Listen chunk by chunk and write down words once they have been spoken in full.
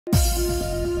Hey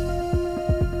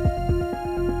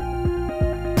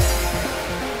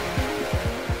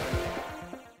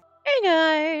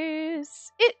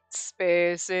guys, it's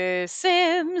Spacey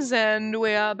Sims, and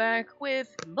we are back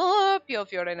with more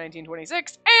Piofiore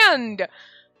 1926, and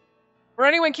for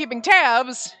anyone keeping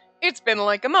tabs, it's been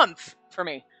like a month for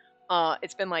me.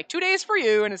 It's been like 2 days for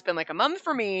you, and it's been like a month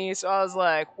for me, so I was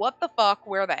like, what the fuck,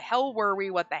 where the hell were we,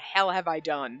 what the hell have I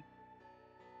done?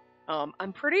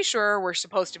 I'm pretty sure we're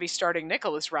supposed to be starting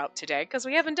Nicholas' route today, because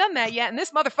we haven't done that yet, and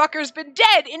this motherfucker's been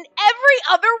dead in every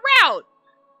other route!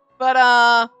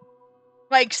 But,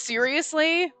 like,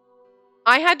 seriously?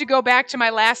 I had to go back to my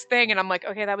last thing, and I'm like,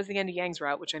 okay, that was the end of Yang's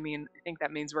route, which, I mean, I think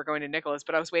that means we're going to Nicholas,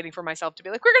 but I was waiting for myself to be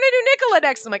like, we're gonna do Nicola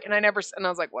next! I'm like, and I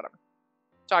was like, whatever.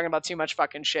 Talking about too much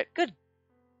fucking shit. Good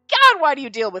God, why do you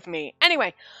deal with me?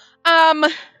 Anyway,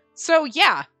 so,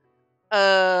 yeah.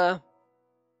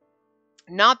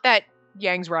 Not that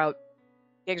Yang's route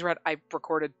I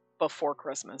recorded before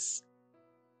Christmas.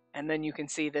 And then you can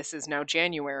see this is now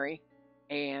January.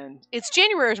 And it's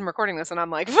January as I'm recording this, and I'm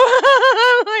like,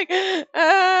 I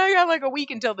got like a week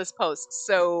until this posts.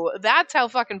 So that's how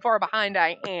fucking far behind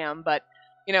I am. But,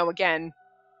 you know, again,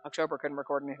 October couldn't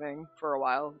record anything for a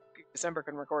while. December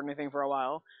couldn't record anything for a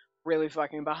while. Really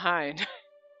fucking behind.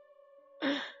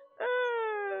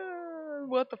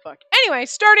 What the fuck? Anyway,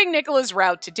 starting Nicola's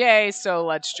route today, so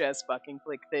let's just fucking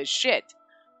click this shit.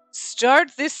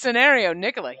 Start this scenario,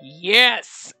 Nicola.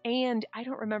 Yes! And I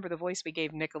don't remember the voice we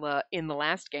gave Nicola in the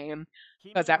last game,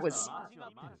 because that was... I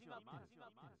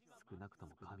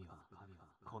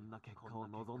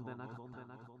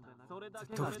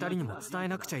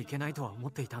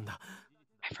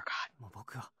forgot.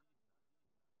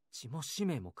 血も使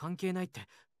命も関係ないってで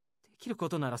きるこ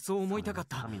とならそう思いたかっ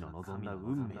た。神の望んだ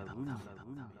運命だった。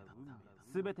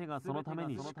すべてがそのため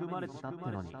に仕組まれてたっ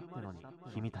てのに、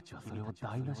君たちはそれを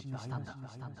台無しにしたんだ。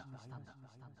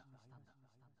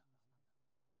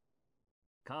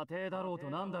家庭だろうと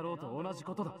何だろうと同じ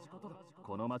ことだ。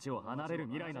この町を離れる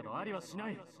未来などありはし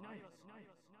ない。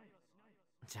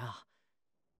じゃあ、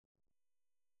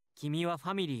君はフ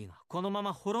ァミリーがこのま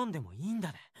ま滅んでもいいん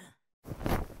だね。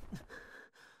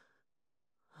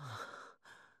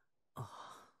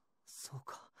そう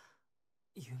か、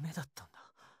夢だったんだ。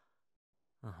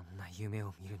あんな夢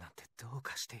を見るなんてどう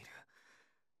かしている。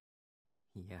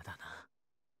嫌だな。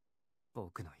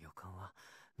僕の予感は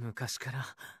昔から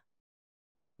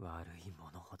悪い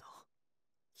ものほど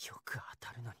よく当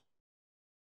たるのに。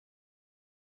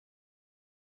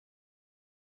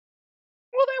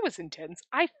Well, that was intense.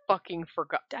 I fucking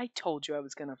forgot. I told you I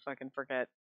was gonna fucking forget.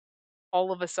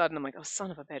 All of a sudden, I'm like, oh,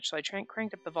 son of a bitch. So I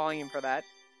cranked up the volume for that.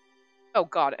 Oh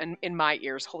god, and in my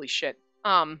ears, holy shit.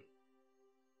 Grazioso?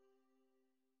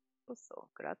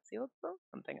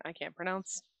 Something I can't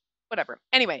pronounce. Whatever.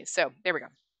 Anyway, so, there we go.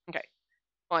 Okay.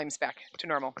 Volume's back to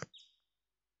normal.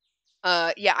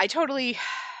 Yeah, I totally...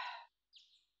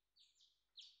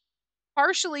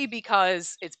 Partially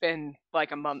because it's been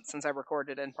like a month since I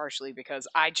recorded, and partially because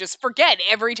I just forget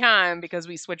every time because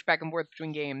we switch back and forth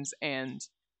between games, and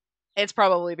it's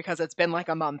probably because it's been like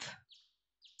a month.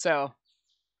 So...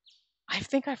 I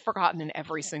think I've forgotten in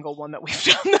every single one that we've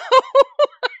done, though.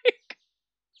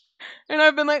 And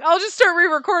I've been like, I'll just start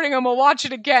re-recording and we'll watch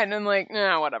it again. And like,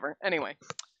 nah, whatever. Anyway.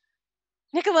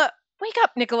 Nicola, wake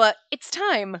up, Nicola. It's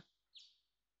time.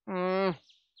 And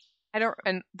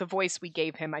the voice we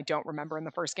gave him, I don't remember in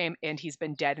the first game, and he's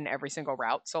been dead in every single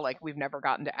route. So, like, we've never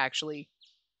gotten to actually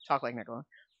talk like Nicola.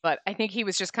 But I think he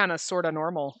was just kind of sort of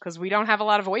normal, because we don't have a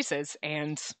lot of voices.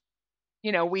 And,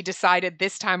 you know, we decided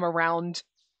this time around...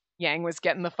 Yang was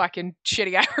getting the fucking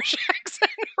shitty Irish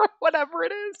accent or whatever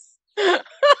it is.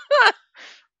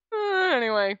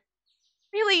 Anyway.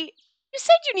 Really? You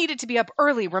said you needed to be up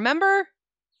early, remember?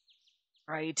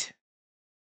 Right.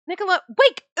 Nicola,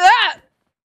 wake! Ah!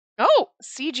 Oh,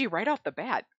 CG right off the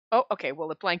bat. Oh, okay,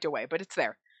 well, it blanked away, but it's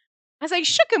there. As I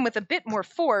shook him with a bit more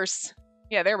force...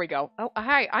 Yeah, there we go. Oh,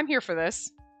 hi, I'm here for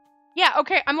this. Yeah,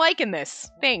 okay, I'm liking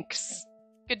this. Thanks.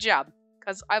 Good job.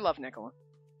 Because I love Nicola.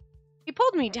 He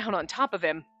pulled me down on top of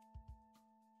him.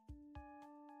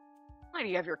 Why do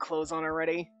you have your clothes on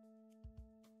already?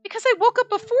 Because I woke up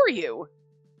before you.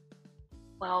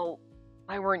 Well,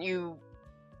 why weren't you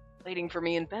waiting for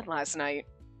me in bed last night?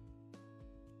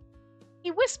 He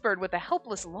whispered with a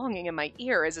helpless longing in my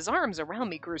ear as his arms around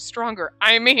me grew stronger.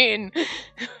 I mean...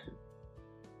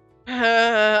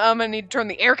 I'm gonna need to turn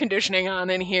the air conditioning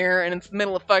on in here, and it's the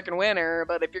middle of fucking winter,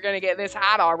 but if you're gonna get this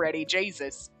hot already,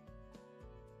 Jesus.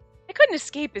 I couldn't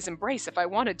escape his embrace if I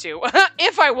wanted to.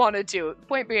 If I wanted to. The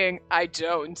point being, I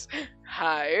don't.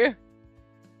 Hi.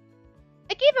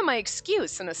 I gave him my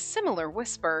excuse in a similar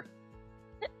whisper.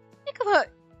 Nicola,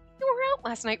 you were out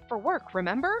last night for work,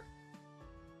 remember?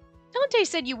 Dante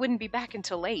said you wouldn't be back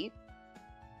until late.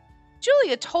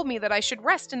 Julia told me that I should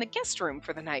rest in the guest room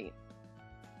for the night.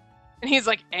 And he's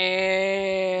like,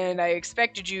 and I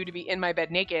expected you to be in my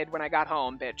bed naked when I got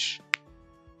home, bitch.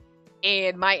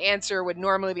 And my answer would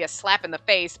normally be a slap in the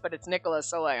face, but it's Nicholas,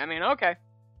 so like, I mean, okay.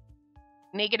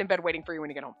 Naked in bed waiting for you when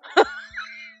you get home.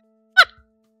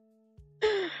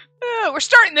 We're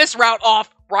starting this route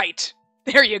off right.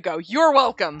 There you go. You're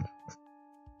welcome.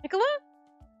 Nicola?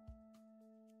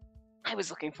 I was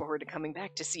looking forward to coming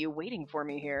back to see you waiting for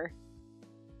me here.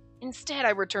 Instead, I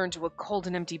returned to a cold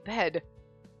and empty bed.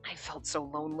 I felt so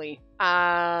lonely.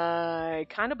 I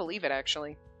kind of believe it,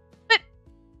 actually. But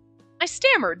I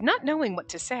stammered, not knowing what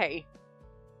to say.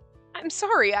 I'm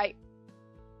sorry, I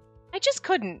just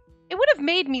couldn't. It would have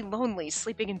made me lonely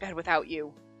sleeping in bed without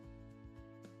you.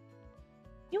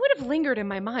 You would have lingered in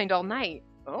my mind all night.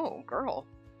 Oh, girl.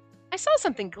 I saw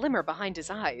something glimmer behind his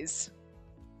eyes.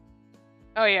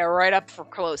 Oh yeah, right up for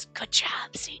close. Good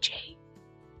job, CJ.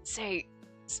 Say,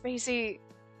 Spacey...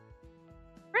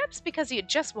 Perhaps because he had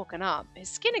just woken up, his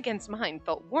skin against mine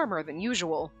felt warmer than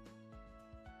usual.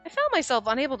 I found myself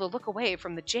unable to look away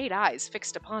from the jade eyes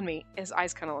fixed upon me. His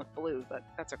eyes kind of looked blue, but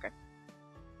that's okay.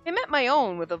 They met my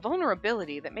own with a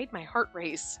vulnerability that made my heart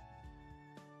race.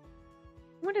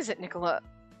 What is it, Nicola?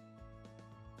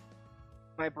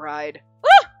 My bride.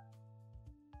 Ah!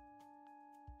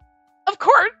 Of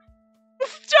course!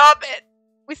 Stop it!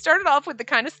 We started off with the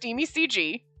kind of steamy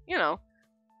CG, you know,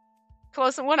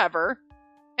 close and whatever.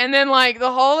 And then, like,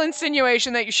 the whole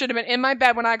insinuation that you should have been in my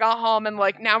bed when I got home and,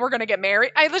 like, now we're gonna get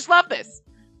married. I just love this.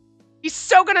 He's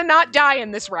so gonna not die in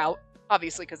this route.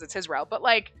 Obviously, because it's his route. But,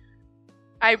 like,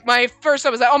 my first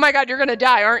thought was like, oh my god, you're gonna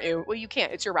die, aren't you? Well, you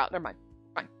can't. It's your route. Never mind.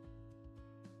 Fine.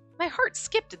 My heart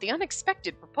skipped at the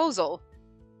unexpected proposal.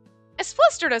 As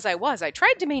flustered as I was, I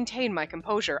tried to maintain my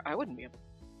composure. I wouldn't be able.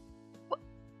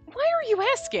 Why are you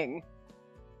asking?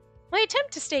 My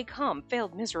attempt to stay calm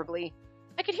failed miserably.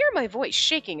 I could hear my voice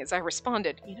shaking as I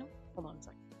responded. You know, hold on a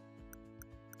second.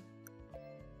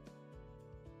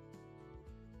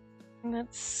 And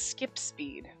that's skip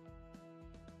speed.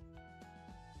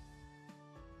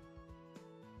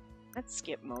 That's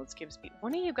skip mode, skip speed.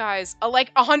 One of you guys,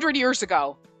 like 100 years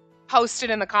ago, posted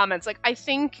in the comments, like, I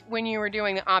think when you were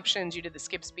doing the options, you did the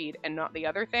skip speed and not the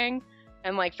other thing.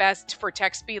 And like fast for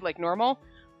text speed, like normal.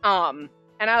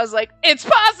 And I was like, it's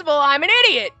possible, I'm an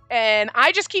idiot! And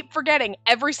I just keep forgetting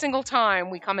every single time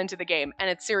we come into the game.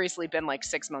 And it's seriously been like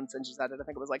 6 months since you said it. I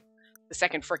think it was like the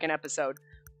second freaking episode.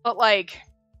 But like,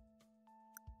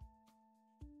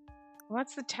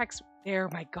 what's the text? There,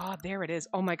 my god, there it is.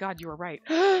 Oh my god, you were right.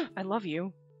 I love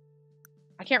you.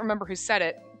 I can't remember who said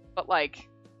it, but like,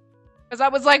 because I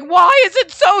was like, why is it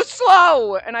so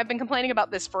slow? And I've been complaining about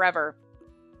this forever.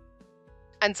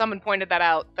 And someone pointed that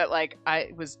out, that, like,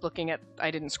 I was looking at... I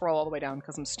didn't scroll all the way down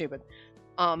because I'm stupid.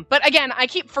 But again, I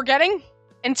keep forgetting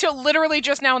until literally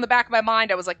just now in the back of my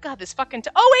mind, I was like, God, this fucking...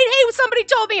 oh, wait, hey, somebody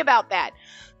told me about that!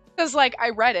 Because, like, I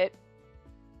read it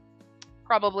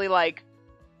probably, like,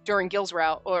 during Gil's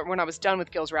route, or when I was done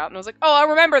with Gil's route, and I was like, oh, I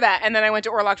remember that! And then I went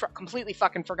to Orlok's route, completely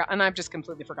fucking forgot, and I've just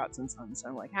completely forgot since then, so,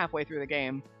 like, halfway through the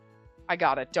game, I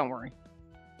got it, don't worry.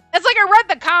 It's like I read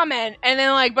the comment, and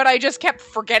then, like, but I just kept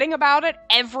forgetting about it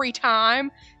every time,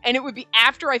 and it would be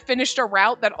after I finished a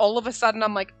route that all of a sudden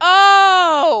I'm like,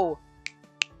 oh!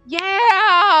 Yeah!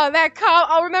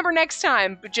 I'll remember next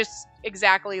time, but just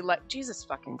exactly like, Jesus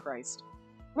fucking Christ.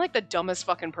 I'm like the dumbest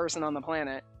fucking person on the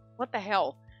planet. What the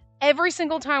hell? Every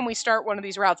single time we start one of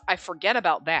these routes, I forget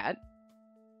about that.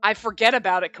 I forget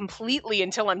about it completely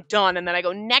until I'm done, and then I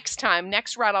go, next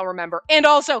route I'll remember. And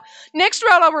also, next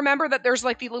route I'll remember that there's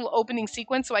like the little opening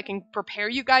sequence so I can prepare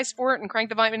you guys for it and crank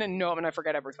the vitamin, and no, and I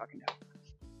forget every fucking time.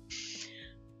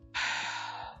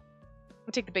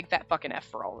 I'll take the big fat fucking F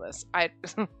for all of this.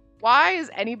 Why is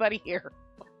anybody here?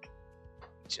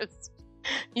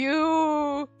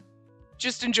 You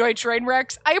just enjoy train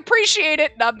wrecks? I appreciate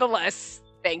it nonetheless.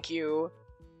 Thank you.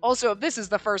 Also, if this is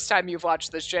the first time you've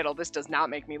watched this channel, this does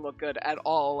not make me look good at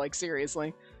all, like,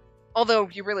 seriously. Although,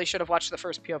 you really should have watched the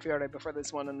first Piofiore before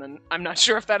this one, and then I'm not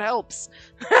sure if that helps.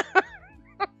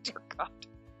 Oh, dear God.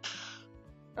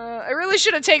 I really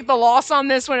should have taken the loss on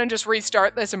this one and just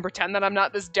restart this and pretend that I'm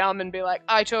not this dumb and be like,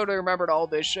 I totally remembered all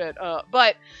this shit.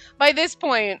 But by this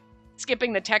point,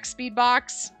 skipping the text speed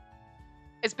box,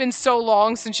 it's been so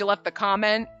long since you left the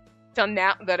comment till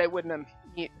now that it wouldn't have...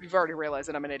 You've already realized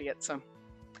that I'm an idiot, so...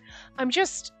 I'm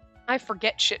just I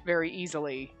forget shit very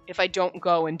easily if I don't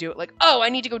go and do it. Like, oh, I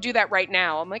need to go do that right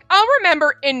now. I'm like, I'll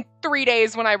remember in 3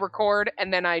 days when I record,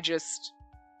 and then I just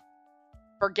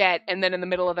forget. And then in the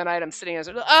middle of the night, I'm sitting there,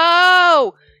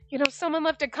 oh, someone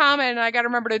left a comment, and I got to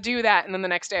remember to do that. And then the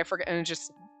next day I forget, and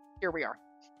just, here we are.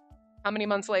 How many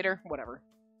months later? Whatever.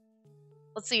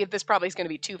 Let's see if this probably is going to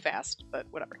be too fast, but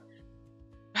whatever.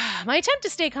 My attempt to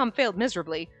stay calm failed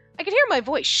miserably. I could hear my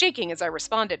voice shaking as I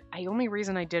responded. The only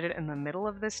reason I did it in the middle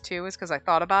of this, too, is because I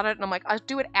thought about it, and I'm like, I'll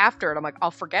do it after. And I'm like,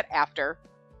 I'll forget after.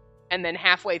 And then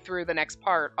halfway through the next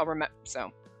part, I'll remember.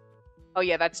 So, oh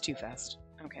yeah, that's too fast.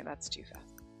 Okay, that's too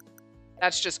fast.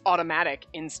 That's just automatic,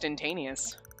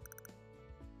 instantaneous.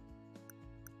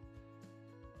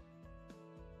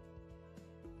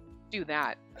 Do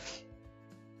that.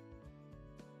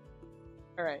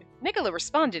 Alright. Nicola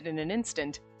responded in an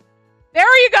instant.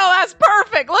 There you go, that's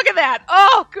perfect! Look at that!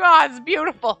 Oh god, it's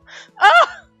beautiful! Oh!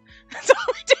 It's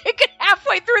only taken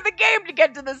halfway through the game to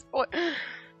get to this point.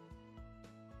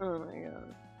 Oh my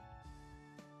god.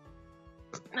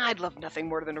 I'd love nothing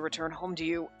more than to return home to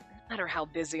you, no matter how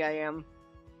busy I am.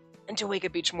 And to wake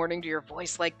up each morning to your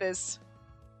voice like this.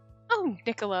 Oh,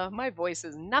 Nicola, my voice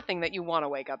is nothing that you want to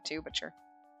wake up to, but sure.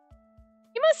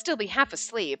 You must still be half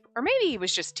asleep, or maybe he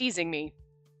was just teasing me.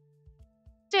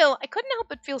 Still, I couldn't help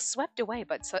but feel swept away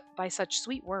by such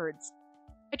sweet words.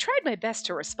 I tried my best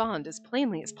to respond as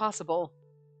plainly as possible.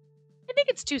 I think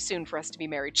it's too soon for us to be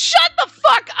married. Shut the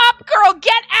fuck up, girl!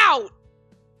 Get out!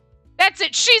 That's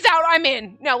it, she's out, I'm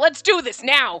in. Now, let's do this,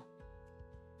 now!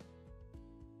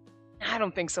 I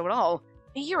don't think so at all.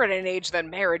 You're at an age that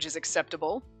marriage is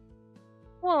acceptable.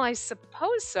 Well, I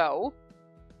suppose so.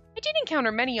 I did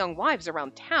encounter many young wives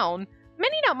around town,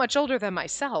 many not much older than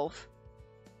myself.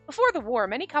 Before the war,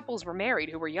 many couples were married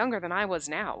who were younger than I was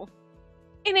now.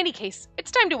 In any case,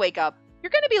 it's time to wake up. You're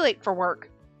going to be late for work.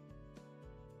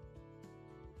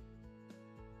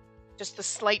 Just the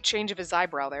slight change of his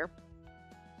eyebrow there.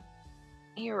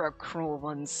 You're a cruel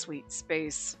one, sweet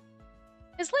Space.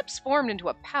 His lips formed into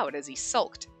a pout as he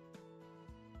sulked.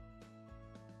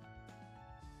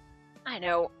 I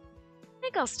know. I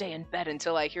think I'll stay in bed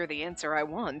until I hear the answer I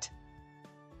want.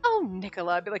 Oh,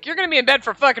 Nicola, I'd be like, you're going to be in bed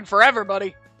for fucking forever,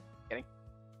 buddy. Kidding.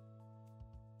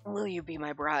 Will you be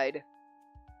my bride?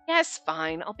 Yes,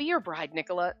 fine. I'll be your bride,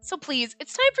 Nicola. So please,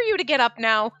 it's time for you to get up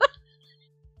now.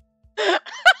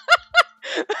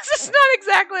 This is not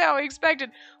exactly how I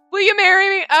expected. Will you marry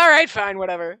me? Alright, fine,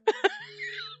 whatever.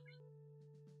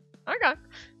 Okay.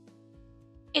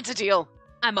 It's a deal.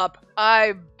 I'm up.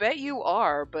 I bet you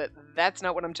are, but that's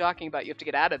not what I'm talking about. You have to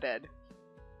get out of bed.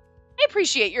 I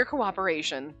appreciate your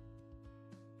cooperation.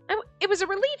 It was a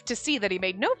relief to see that he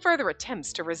made no further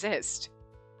attempts to resist.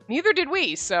 Neither did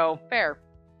we, so fair.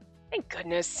 Thank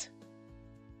goodness.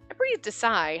 I breathed a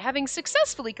sigh, having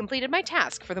successfully completed my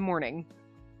task for the morning.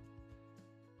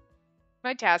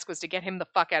 My task was to get him the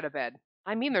fuck out of bed.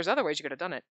 I mean, there's other ways you could have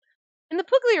done it. In the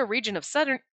Puglia region of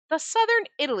southern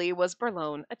Italy was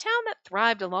Berlone, a town that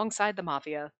thrived alongside the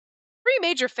Mafia. 3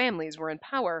 major families were in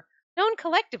power, known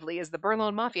collectively as the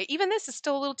Berlone Mafia. Even this is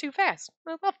still a little too fast.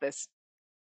 I love this.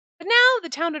 But now the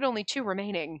town had only 2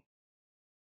 remaining.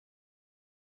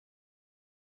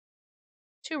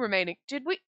 2 remaining.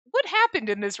 What happened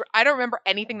in this? I don't remember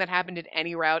anything that happened in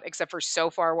any route, except for so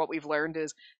far what we've learned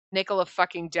is Nicola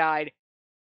fucking died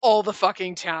all the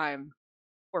fucking time.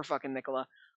 Poor fucking Nicola.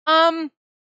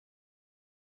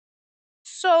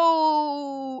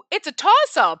 So it's a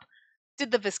toss-up.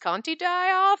 Did the Visconti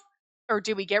die off? Or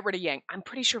did we get rid of Yang? I'm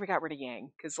pretty sure we got rid of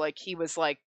Yang. Because, like, he was,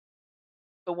 like,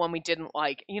 the one we didn't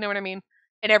like. You know what I mean?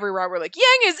 In every route, we're like,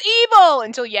 Yang is evil!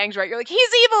 Until Yang's right. You're like, he's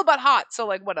evil but hot. So,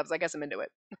 like, whatevs. I guess I'm into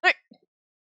it.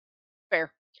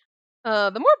 Fair.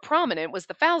 The more prominent was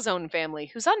the Falzone family,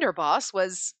 whose underboss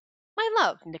was my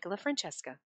love, Nicola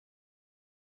Francesca.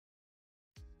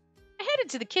 I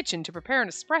headed to the kitchen to prepare an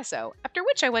espresso, after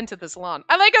which I went to the salon.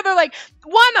 I like how they're like,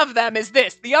 one of them is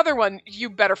this, the other one,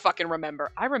 you better fucking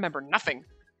remember. I remember nothing.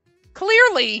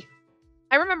 Clearly,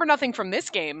 I remember nothing from this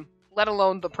game, let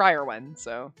alone the prior one,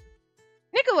 so.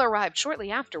 Nicola arrived shortly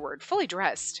afterward, fully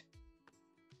dressed.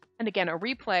 And again, a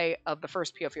replay of the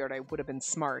first Piofiore would have been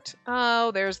smart. Oh,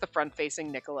 there's the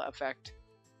front-facing Nicola effect.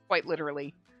 Quite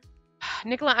literally.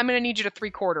 Nicola, I'm gonna need you to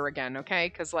 3/4 again, okay?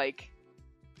 Because, like,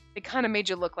 they kind of made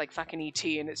you look like fucking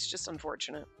E.T., and it's just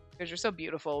unfortunate. Because you're so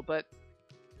beautiful, but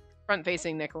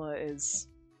front-facing Nicola is...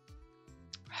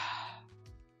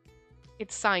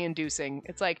 It's sigh-inducing.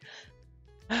 It's like,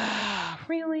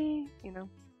 really? You know?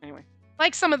 Anyway.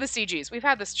 Like some of the CGs. We've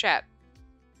had this chat.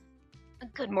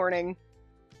 Good morning.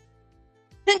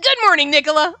 Good morning,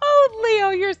 Nicola! Oh, Leo,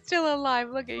 you're still alive.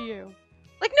 Look at you.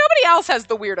 Like, nobody else has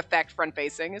the weird effect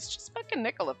front-facing. It's just fucking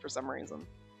Nicola for some reason.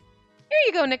 Here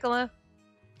you go, Nicola.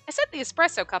 I set the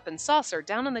espresso cup and saucer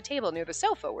down on the table near the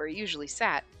sofa where he usually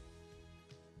sat.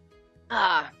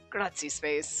 Ah, grazie,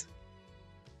 Space.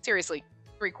 Seriously,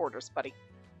 3/4, buddy.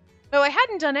 Though I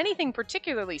hadn't done anything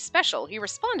particularly special, he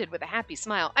responded with a happy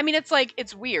smile. I mean, it's like,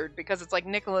 it's weird, because it's like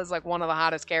Nicola's like one of the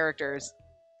hottest characters.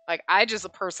 Like, I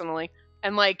just personally,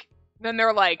 and like, then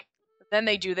they're like, then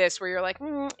they do this where you're like,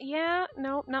 yeah,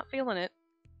 no, not feeling it.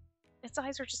 His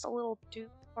eyes are just a little too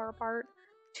far apart,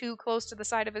 too close to the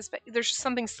side of his face. There's just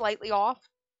something slightly off.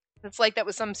 It's like that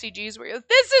with some CGs where you're like,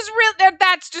 this is real,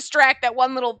 that's distract, that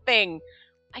one little thing.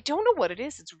 I don't know what it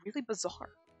is. It's really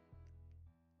bizarre.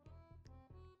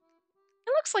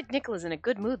 It looks like Nicola's in a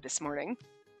good mood this morning.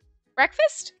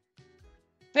 Breakfast?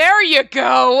 There you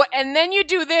go! And then you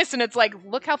do this, and it's like,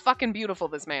 look how fucking beautiful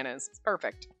this man is. It's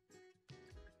perfect.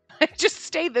 Just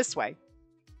stay this way.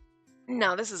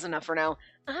 No, this is enough for now.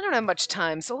 I don't have much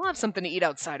time, so I'll have something to eat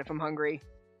outside if I'm hungry.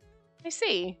 I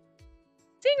see.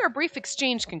 Seeing our brief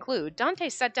exchange conclude, Dante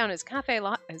set down his cafe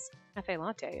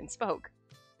latte and spoke.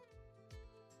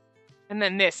 And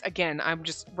then this, again, I'm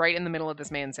just right in the middle of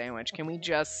this man sandwich. Can we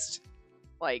just,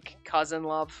 like, cousin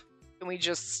love? Can we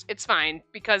just, it's fine,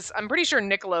 because I'm pretty sure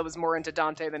Nicola was more into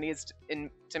Dante than he is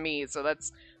to me, so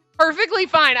that's perfectly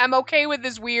fine. I'm okay with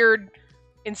this weird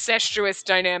incestuous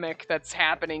dynamic that's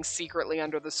happening secretly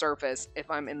under the surface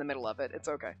if I'm in the middle of it. It's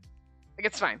okay. Like,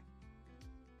 it's fine.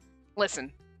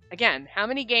 Listen, again, how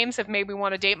many games have made me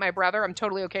want to date my brother? I'm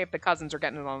totally okay if the cousins are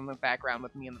getting it on in the background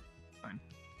with me in the fine.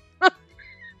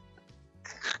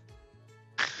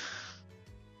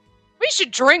 We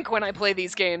should drink when I play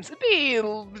these games. It'd be,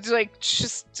 like,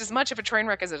 just as much of a train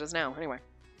wreck as it is now. Anyway.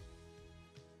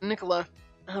 Nicola,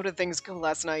 how did things go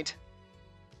last night?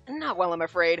 Not well, I'm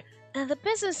afraid. The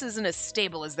business isn't as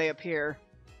stable as they appear.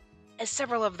 As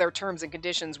several of their terms and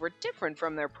conditions were different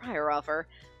from their prior offer,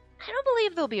 I don't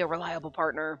believe they'll be a reliable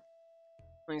partner.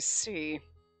 I see.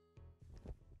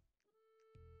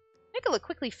 Nicola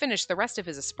quickly finished the rest of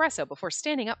his espresso before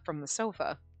standing up from the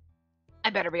sofa.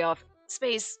 I better be off.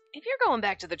 Space, if you're going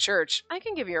back to the church, I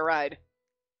can give you a ride.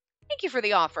 Thank you for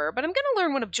the offer, but I'm going to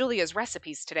learn one of Julia's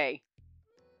recipes today.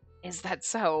 Is that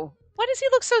so? Why does he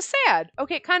look so sad?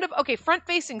 Okay,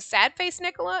 front-facing sad face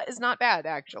Nicola is not bad,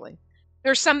 actually.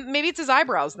 There's some, maybe it's his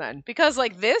eyebrows then, because,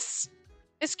 like, this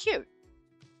is cute.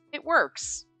 It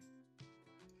works.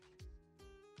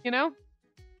 You know?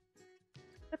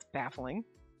 That's baffling.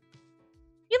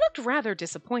 He looked rather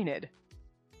disappointed.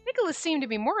 Nicholas seemed to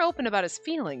be more open about his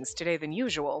feelings today than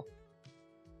usual.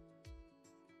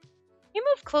 He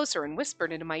moved closer and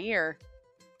whispered into my ear.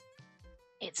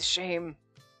 It's a shame.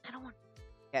 I don't want to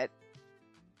get.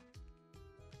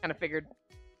 Kind of figured.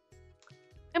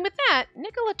 And with that,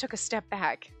 Nicola took a step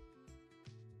back.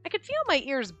 I could feel my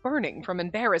ears burning from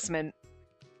embarrassment.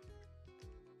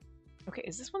 Okay,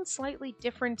 is this one slightly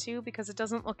different too? Because it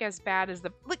doesn't look as bad as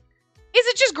the... Like, is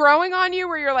it just growing on you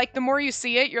where you're like, the more you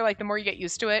see it, you're like, the more you get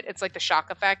used to it? It's like the shock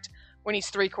effect when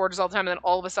he's 3/4 all the time and then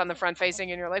all of a sudden the front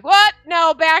facing and you're like, what?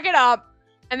 No, back it up.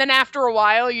 And then after a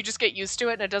while, you just get used to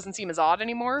it and it doesn't seem as odd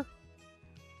anymore.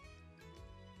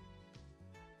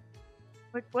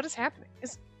 Like, what is happening?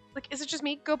 Is it just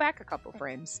me? Go back a couple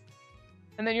frames.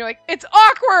 And then you're like, it's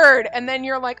awkward! And then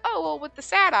you're like, oh, well, with the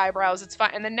sad eyebrows, it's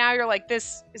fine. And then now you're like,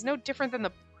 this is no different than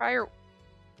the prior...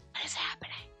 What is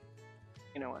happening?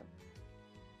 You know what?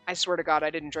 I swear to God,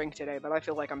 I didn't drink today, but I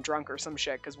feel like I'm drunk or some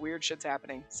shit, because weird shit's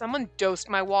happening. Someone dosed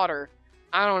my water.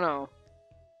 I don't know.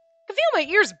 I can feel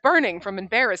my ears burning from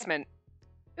embarrassment.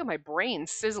 I feel my brain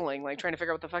sizzling, like trying to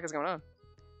figure out what the fuck is going on.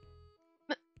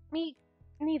 Me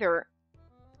neither.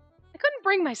 I couldn't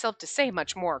bring myself to say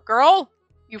much more. Girl,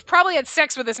 you've probably had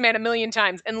sex with this man 1,000,000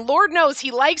 times, and Lord knows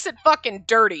he likes it fucking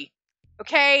dirty.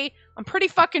 Okay? I'm pretty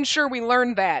fucking sure we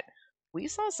learned that. We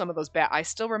saw some of those bad... I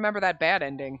still remember that bad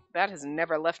ending. That has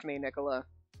never left me, Nicola.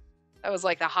 That was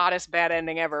like the hottest bad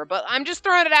ending ever. But I'm just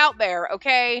throwing it out there,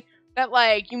 okay? That,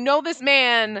 like, you know this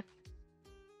man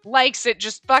likes it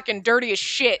just fucking dirty as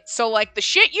shit. So, like, the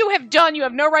shit you have done, you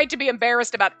have no right to be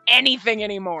embarrassed about anything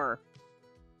anymore.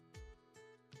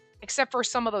 Except for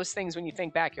some of those things when you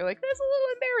think back. You're like, that's a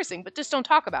little embarrassing, but just don't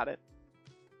talk about it.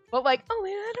 But like, oh,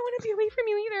 man, I don't want to be away from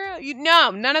you either.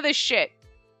 No, none of this shit.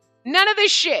 None of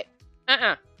this shit.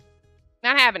 Not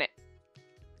having it.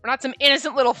 We're not some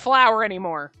innocent little flower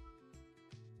anymore.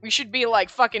 We should be like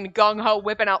fucking gung-ho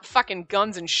whipping out fucking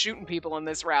guns and shooting people in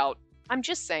this route. I'm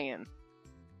just saying.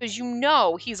 Because you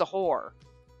know he's a whore.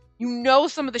 You know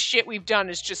some of the shit we've done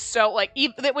is just so, like,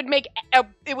 it would make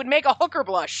a hooker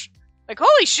blush. Like,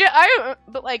 holy shit,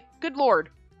 but like, good lord.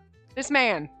 This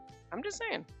man. I'm just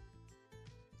saying.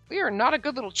 We are not a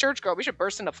good little church girl. We should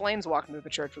burst into flames walking through the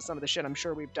church with some of the shit I'm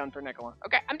sure we've done for Nicola.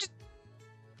 Okay, I'm just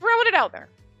throwing it out there.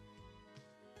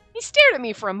 He stared at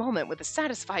me for a moment with a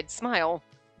satisfied smile.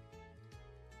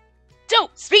 So,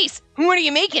 Space, what are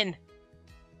you making?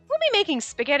 We'll be making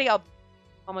spaghetti al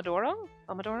pomodoro?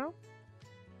 Pomodoro?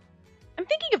 I'm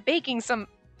thinking of baking some...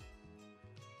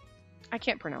 I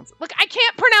can't pronounce it. Look, I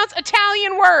can't pronounce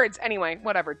Italian words! Anyway,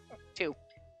 whatever. 2.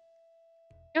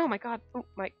 Oh my god. Oh,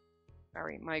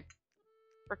 sorry, my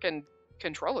frickin'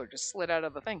 controller just slid out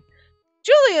of the thing.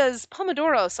 Julia's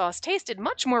pomodoro sauce tasted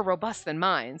much more robust than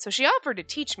mine, so she offered to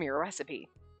teach me her recipe.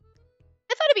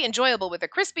 I thought it'd be enjoyable with a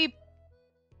crispy...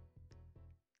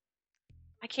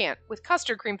 I can't. With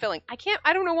custard cream filling.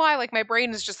 I don't know why, like, my brain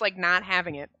is just, like, not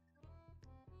having it.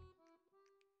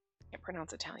 I can't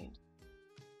pronounce Italian.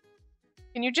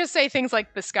 Can you just say things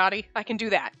like biscotti? I can do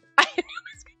that. I can do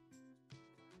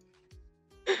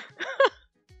biscotti.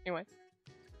 Anyway.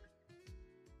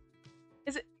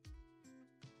 Is it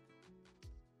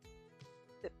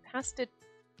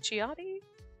pasticciati?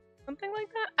 Something like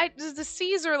that? The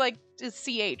C's are like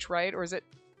CH, right? Or is it...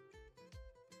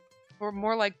 Or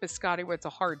more like biscotti where it's a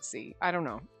hard C. I don't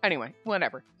know. Anyway,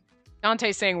 whatever.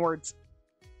 Dante's saying words.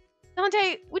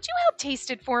 Dante, would you help taste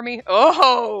it for me?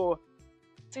 Oh!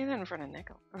 Say that in front of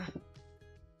Nico.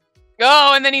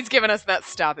 Oh, and then he's giving us that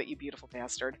stop it, you beautiful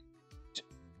bastard.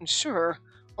 Sure,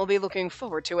 I'll be looking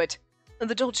forward to it.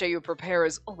 The dolce you prepare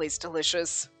is always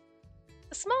delicious.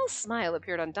 A small smile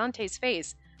appeared on Dante's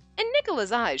face, and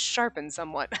Nicola's eyes sharpened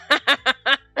somewhat.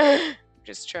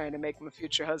 Just trying to make my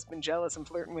future husband jealous and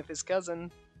flirting with his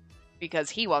cousin. Because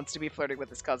he wants to be flirting with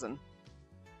his cousin.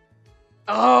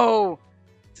 Oh!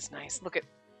 This is nice. Look at...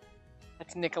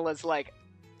 That's Nicola's, like...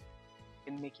 I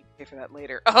can make you pay for that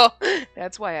later. Oh!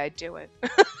 That's why I do it.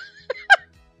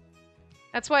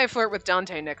 That's why I flirt with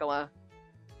Dante, Nicola.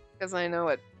 Because I know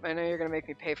it. I know you're going to make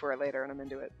me pay for it later, and I'm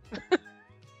into it.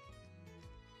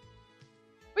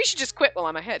 We should just quit while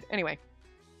I'm ahead. Anyway.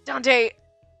 Dante...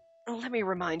 Let me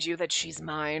remind you that she's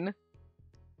mine.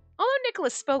 Although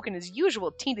Nicholas spoke in his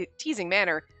usual teasing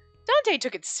manner, Dante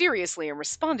took it seriously and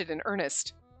responded in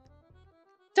earnest.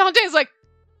 Dante's like,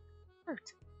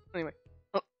 hurt. Anyway,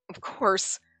 of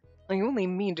course, I only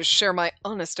mean to share my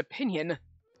honest opinion.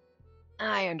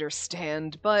 I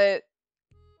understand, but...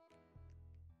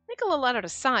 Nicola let out a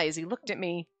sigh as he looked at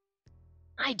me.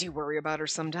 I do worry about her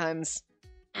sometimes.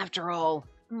 After all,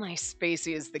 my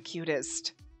Spacey is the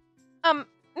cutest.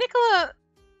 Nicola...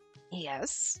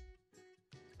 Yes?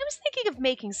 I was thinking of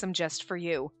making some just for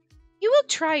you. You will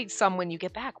try some when you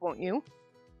get back, won't you?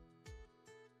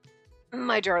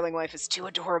 My darling wife is too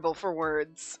adorable for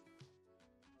words.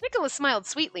 Nicola smiled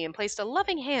sweetly and placed a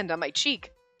loving hand on my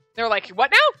cheek. They were like,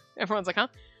 what now? Everyone's like, huh?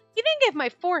 He then gave my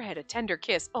forehead a tender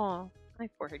kiss. Aw, my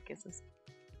forehead kisses.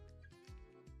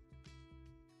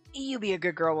 You be a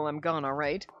good girl while I'm gone,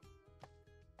 alright?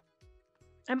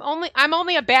 I'm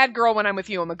only a bad girl when I'm with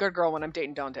you. I'm a good girl when I'm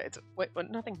dating Dante. It's what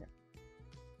nothing.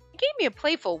 He gave me a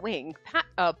playful wink,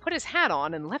 put his hat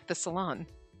on, and left the salon.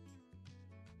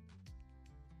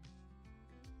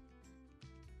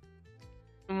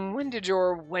 When did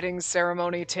your wedding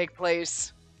ceremony take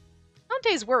place?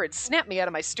 Dante's words snapped me out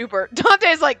of my stupor.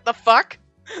 Dante's like, the fuck?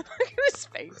 Look at his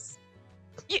face.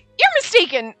 You're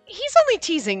mistaken. He's only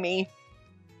teasing me.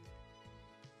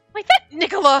 Like that,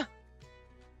 Nicola.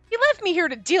 He left me here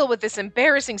to deal with this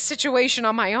embarrassing situation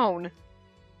on my own.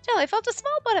 Still, I felt a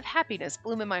small bud of happiness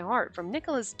bloom in my heart from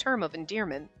Nicola's term of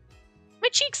endearment. My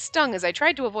cheeks stung as I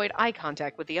tried to avoid eye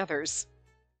contact with the others.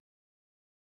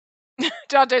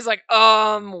 Dante's like,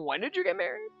 when did you get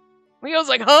married? Leo's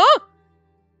like, huh?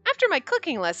 After my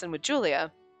cooking lesson with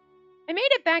Julia, I made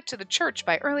it back to the church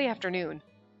by early afternoon.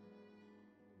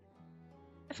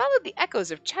 I followed the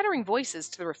echoes of chattering voices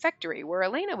to the refectory where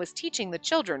Elena was teaching the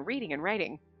children reading and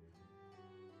writing.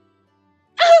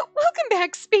 Oh, welcome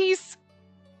back, Space!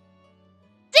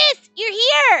 Sis, you're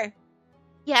here!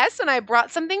 Yes, and I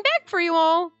brought something back for you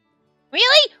all.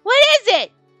 Really? What is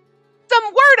it? Some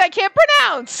word I can't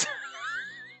pronounce!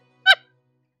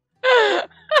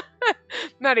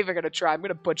 Not even gonna try. I'm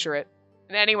gonna butcher it.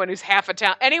 And anyone who's half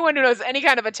Italian, anyone who knows any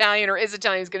kind of Italian or is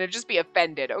Italian is gonna just be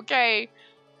offended, okay?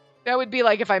 That would be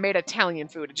like if I made Italian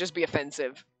food. It'd just be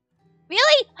offensive.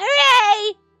 Really?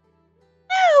 Hooray!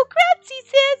 Oh, grazie,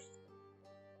 sis!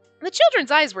 The children's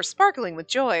eyes were sparkling with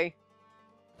joy.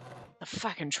 The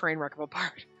fucking train wreck of a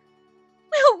part.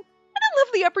 Well, what a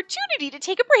lovely opportunity to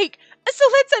take a break. So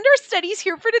let's end our studies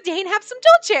here for today and have some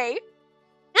dolce.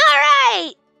 All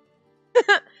right!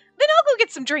 Then I'll go get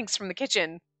some drinks from the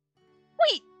kitchen.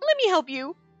 Wait, let me help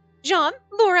you. Jean,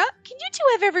 Laura, can you two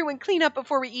have everyone clean up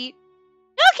before we eat?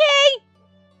 Okay!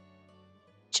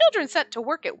 children set to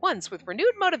work at once with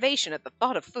renewed motivation at the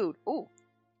thought of food. Ooh,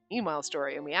 meanwhile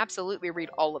story, and we absolutely read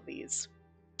all of these.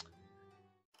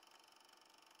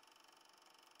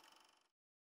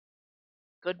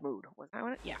 Good mood. Was that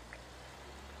one? Yeah.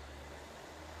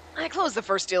 I closed the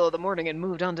first deal of the morning and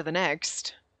moved on to the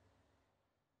next.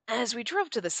 As we drove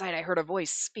to the site, I heard a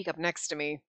voice speak up next to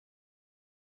me.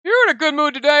 You're in a good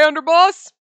mood today,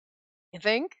 underboss. You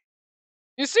think?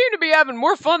 You seem to be having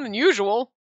more fun than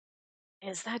usual.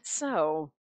 Is that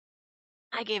so?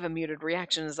 I gave a muted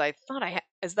reaction as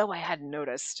though I hadn't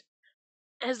noticed.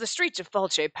 As the streets of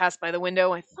Falche passed by the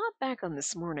window, I thought back on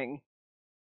this morning.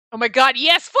 Oh my god,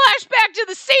 yes! Flashback to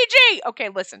the CG! Okay,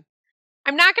 listen.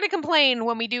 I'm not going to complain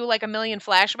when we do like a million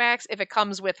flashbacks if it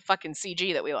comes with fucking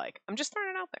CG that we like. I'm just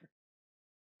throwing it out there.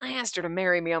 I asked her to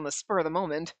marry me on the spur of the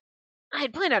moment. I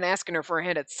had planned on asking her for a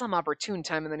hand at some opportune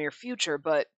time in the near future,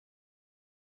 but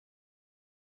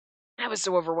I was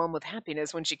so overwhelmed with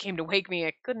happiness when she came to wake me,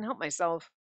 I couldn't help myself.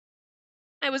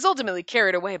 I was ultimately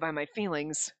carried away by my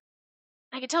feelings.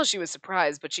 I could tell she was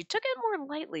surprised, but she took it more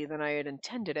lightly than I had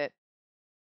intended it.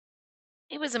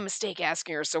 It was a mistake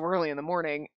asking her so early in the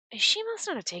morning. She must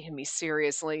not have taken me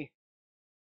seriously.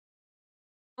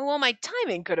 Well, my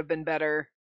timing could have been better.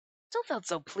 Still felt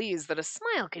so pleased that a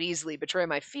smile could easily betray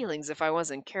my feelings if I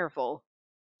wasn't careful.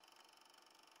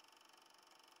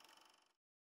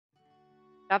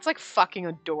 That's like fucking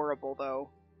adorable, though.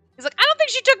 He's like, I don't think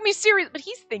she took me serious, but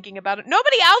he's thinking about it.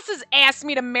 Nobody else has asked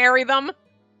me to marry them.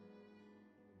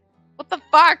 What the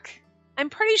fuck? I'm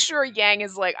pretty sure Yang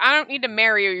is like, I don't need to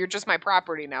marry you, you're just my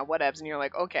property now, whatevs. And you're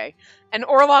like, okay. And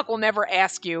Orlok will never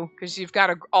ask you, because you've got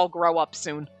to all grow up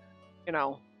soon. You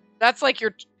know, that's like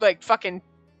your, like, fucking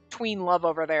tween love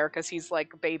over there, because he's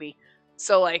like a baby.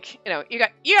 So, like, you know, you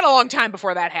got a long time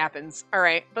before that happens.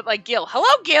 Alright, but like, Gil.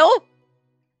 Hello, Gil!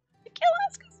 Did Gil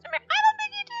ask us to marry? I don't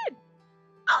think he did.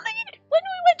 I don't think he did. When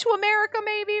we went to America,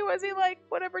 maybe, was he like,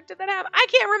 whatever, did that happen? I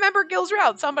can't remember Gil's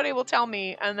route. Somebody will tell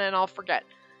me, and then I'll forget.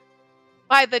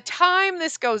 By the time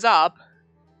this goes up,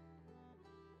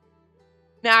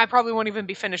 I probably won't even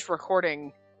be finished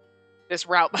recording this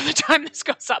route by the time this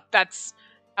goes up. That's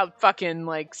how fucking,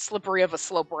 like, slippery of a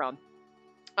slope we're on.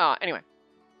 Anyway.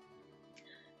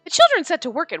 The children set to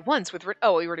work at once with...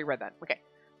 Oh, we already read that. Okay.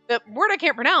 The word I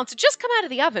can't pronounce had just come out of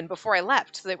the oven before I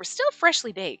left, so they were still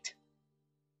freshly baked.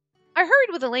 I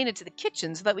hurried with Elena to the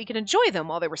kitchen so that we could enjoy them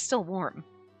while they were still warm.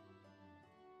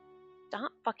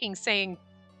 Stop fucking saying...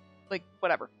 like,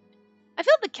 whatever. I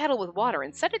filled the kettle with water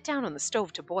and set it down on the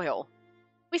stove to boil.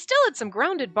 We still had some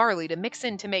grounded barley to mix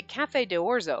in to make Café de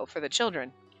Orzo for the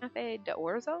children. Café de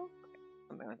Orzo? Okay,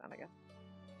 something like that, I guess.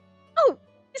 Oh,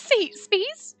 say,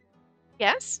 Space?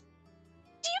 Yes?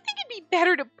 Do you think it'd be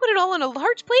better to put it all on a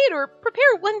large plate or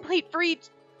prepare one plate for each?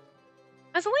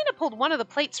 As Elena pulled one of the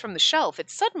plates from the shelf, it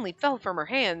suddenly fell from her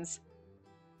hands.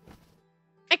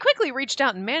 I quickly reached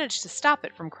out and managed to stop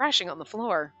it from crashing on the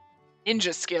floor.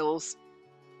 Ninja skills.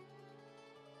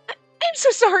 I'm so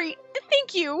sorry.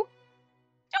 Thank you.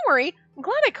 Don't worry. I'm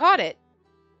glad I caught it.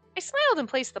 I smiled and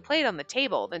placed the plate on the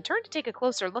table, then turned to take a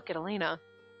closer look at Elena.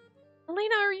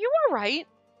 Elena, are you alright?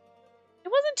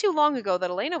 It wasn't too long ago that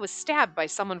Elena was stabbed by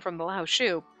someone from the Lao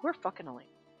Shu. Poor fucking Elena.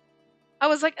 I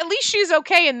was like, at least she's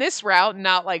okay in this route,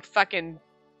 not like fucking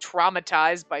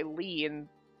traumatized by Lee and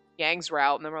Yang's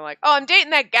route. And then we're like, oh, I'm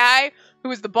dating that guy who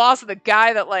was the boss of the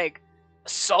guy that, like,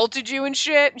 assaulted you and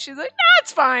shit. And she's like, nah,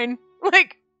 it's fine.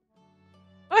 Like,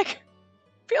 I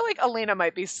feel like Elena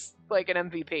might be, like, an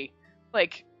MVP.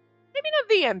 Like, maybe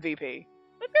not the MVP,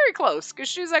 but very close. Because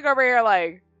she's, like, over here,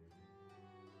 like,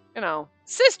 you know,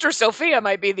 Sister Sophia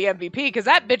might be the MVP, because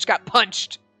that bitch got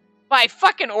punched by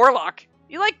fucking Orlok.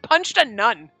 You, like, punched a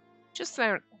nun. Just,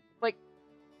 like,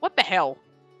 what the hell?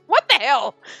 What the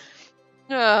hell?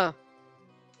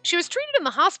 She was treated in the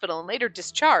hospital and later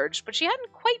discharged, but she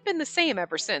hadn't quite been the same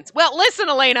ever since. Well, listen,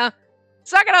 Elena.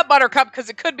 Suck it up, Buttercup, because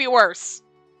it could be worse.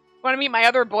 Want to meet my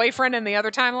other boyfriend in the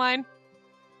other timeline?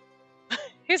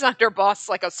 His underboss,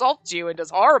 like, assaults you and does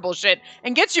horrible shit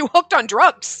and gets you hooked on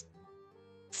drugs.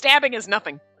 Stabbing is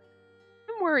nothing.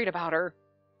 I'm worried about her.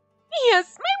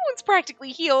 Yes, my wound's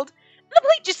practically healed. The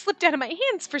plate just slipped out of my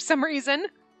hands for some reason.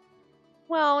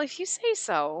 Well, if you say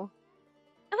so.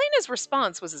 Elena's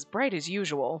response was as bright as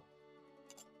usual.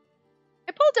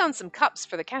 I pulled down some cups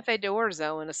for the Café de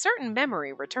Orzo, and a certain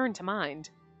memory returned to mind.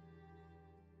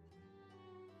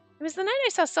 It was the night I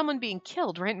saw someone being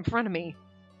killed right in front of me.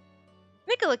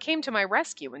 Nicola came to my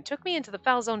rescue and took me into the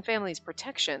Falzone family's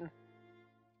protection.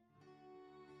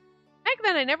 Back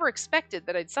then, I never expected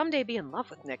that I'd someday be in love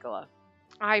with Nicola.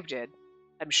 I did,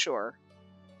 I'm sure,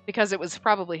 because it was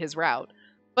probably his route.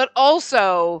 But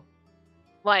also,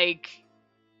 like,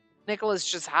 Nicola's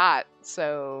just hot,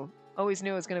 so always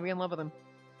knew I was going to be in love with him.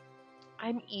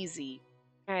 I'm easy,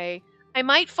 okay? I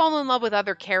might fall in love with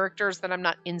other characters that I'm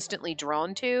not instantly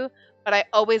drawn to, but I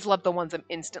always love the ones I'm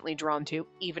instantly drawn to,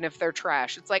 even if they're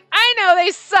trash. It's like, I know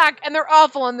they suck and they're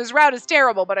awful and this route is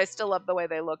terrible, but I still love the way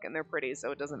they look and they're pretty,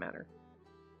 so it doesn't matter.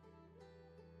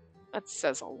 That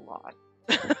says a lot.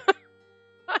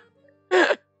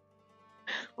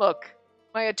 Look,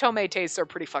 my Atome tastes are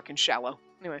pretty fucking shallow.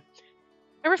 Anyway.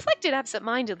 I reflected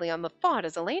absent-mindedly on the thought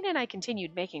as Elena and I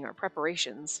continued making our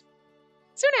preparations.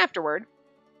 Soon afterward,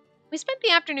 we spent the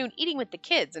afternoon eating with the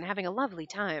kids and having a lovely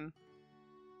time.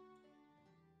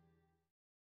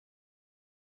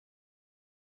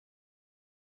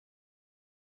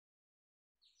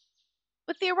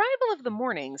 With the arrival of the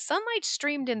morning, sunlight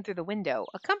streamed in through the window,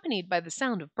 accompanied by the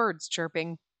sound of birds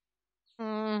chirping.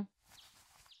 I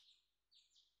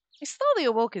slowly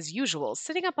awoke as usual,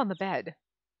 sitting up on the bed.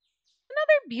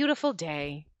 Another beautiful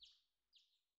day.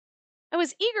 I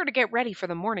was eager to get ready for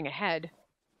the morning ahead.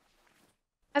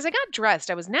 As I got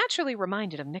dressed, I was naturally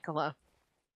reminded of Nicola.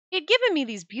 He had given me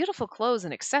these beautiful clothes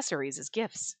and accessories as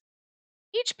gifts.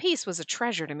 Each piece was a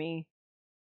treasure to me.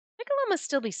 Nicola must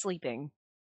still be sleeping.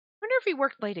 I wonder if he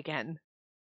worked late again.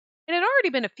 It had already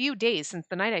been a few days since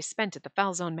the night I spent at the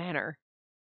Falzone Manor.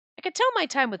 I could tell my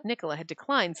time with Nicola had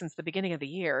declined since the beginning of the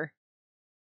year.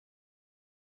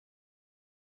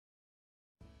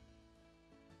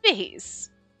 Face.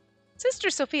 Sister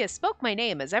Sophia spoke my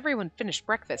name as everyone finished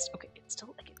breakfast. Okay, it's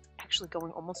actually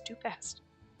going almost too fast.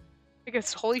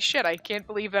 Because holy shit, I can't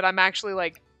believe that I'm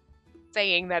actually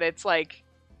saying that it's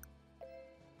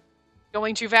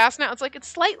going too fast now. It's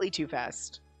slightly too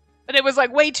fast. But it was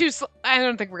way too slow. I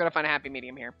don't think we're going to find a happy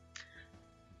medium here.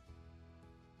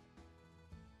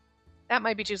 That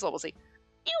might be too slow. We'll see.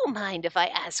 Do you mind if I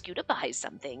ask you to buy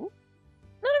something? Not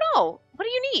at all. What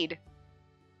do you need?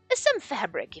 Some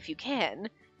fabric, if you can.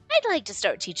 I'd like to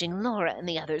start teaching Laura and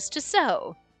the others to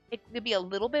sew. It could be a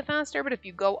little bit faster, but if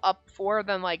you go up 4,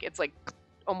 then it's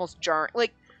almost jarring.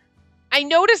 I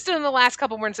noticed it in the last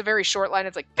couple when it's a very short line.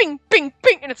 It's ping, ping,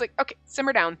 ping, and it's okay,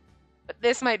 simmer down. But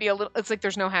this might be a little. It's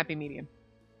there's no happy medium.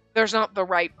 There's not the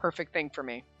right perfect thing for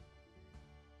me.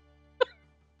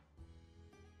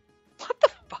 What the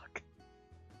fuck?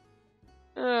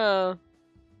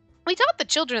 We taught the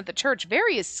children at the church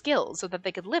various skills so that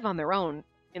they could live on their own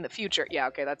in the future. Yeah,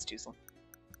 okay, that's too slow.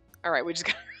 Alright, we just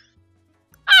got...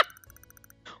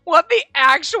 What the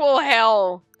actual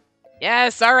hell?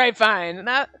 Yes, alright, fine.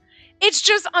 It's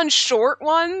just on short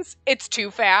ones, it's too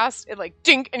fast. It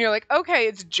dink, and you're okay,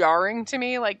 it's jarring to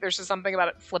me. There's just something about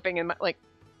it flipping in my...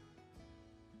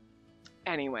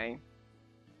 Anyway.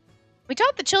 We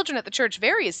taught the children at the church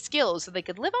various skills so they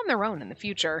could live on their own in the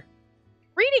future.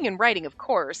 Reading and writing, of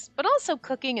course, but also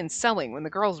cooking and sewing when the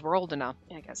girls were old enough.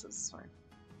 Yeah, I guess this is fine.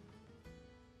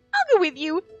 I'll go with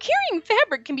you. Carrying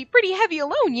fabric can be pretty heavy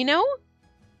alone, you know?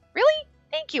 Really?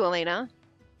 Thank you, Elena.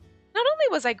 Not only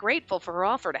was I grateful for her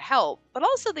offer to help, but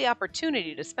also the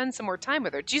opportunity to spend some more time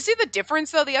with her. Do you see the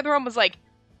difference, though? The other one was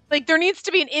there needs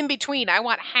to be an in-between. I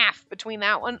want half between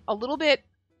that one. A little bit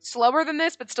slower than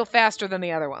this, but still faster than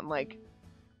the other one.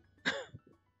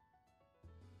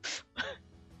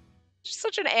 She's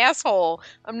such an asshole.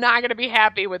 I'm not going to be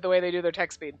happy with the way they do their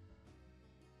text speed.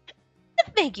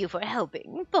 Thank you for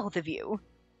helping, both of you.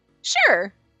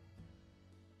 Sure.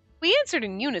 We answered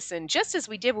in unison, just as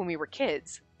we did when we were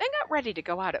kids, then got ready to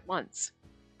go out at once.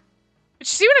 But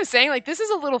you see what I'm saying? This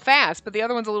is a little fast, but the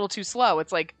other one's a little too slow.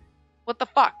 It's what the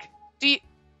fuck? Do you...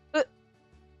 I'm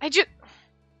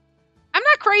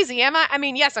not crazy, am I? I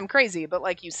mean, yes, I'm crazy,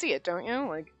 but, you see it, don't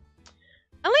you?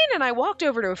 Elena and I walked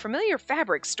over to a familiar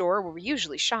fabric store where we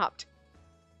usually shopped.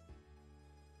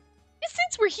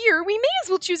 Since we're here, we may as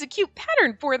well choose a cute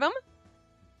pattern for them.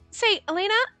 Say,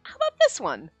 Elena, how about this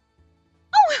one?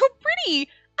 Oh, how pretty!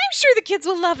 I'm sure the kids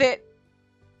will love it.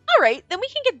 All right, then we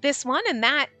can get this one and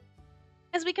that.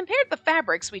 As we compared the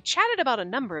fabrics, we chatted about a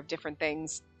number of different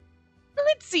things.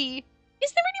 Let's see.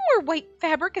 Is there any more white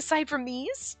fabric aside from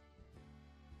these?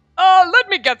 Let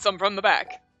me get some from the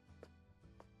back.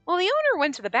 While the owner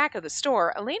went to the back of the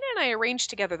store, Elena and I arranged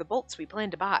together the bolts we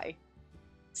planned to buy.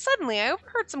 Suddenly, I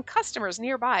overheard some customers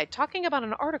nearby talking about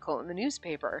an article in the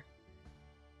newspaper.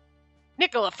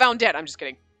 Nicola found dead. I'm just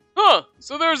kidding. Huh,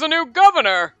 so there's a new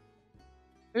governor.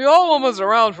 The old one was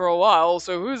around for a while,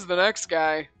 so who's the next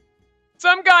guy?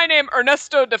 Some guy named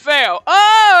Ernesto De Feo.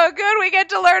 Oh, good, we get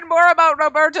to learn more about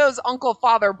Roberto's uncle,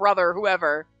 father, brother,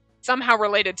 whoever. Somehow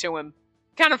related to him.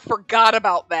 Kind of forgot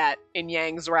about that in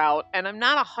Yang's route, and I'm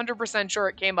not 100% sure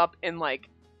it came up in,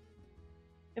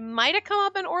 it might have come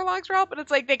up in Orlog's route, but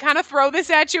it's they kind of throw this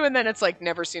at you, and then it's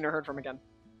never seen or heard from again.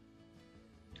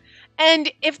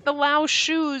 And if the Lao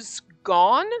shoe's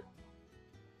gone,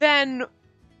 then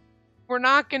we're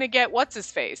not gonna get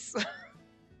what's-his-face.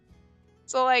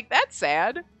 So, like, that's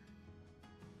sad.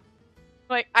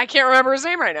 Like, I can't remember his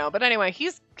name right now, but anyway,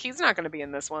 he's not gonna be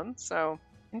in this one, so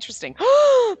interesting.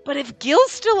 But if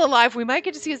Gil's still alive, we might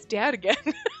get to see his dad again.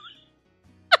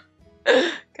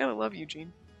 Gotta love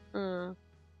Eugene.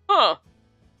 Huh.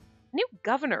 New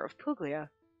governor of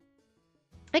Puglia.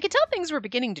 I could tell things were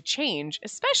beginning to change,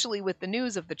 especially with the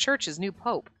news of the church's new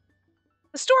pope.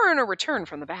 The store owner returned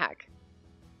from the back.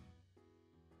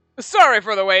 Sorry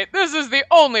for the wait. This is the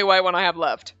only white one I have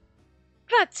left.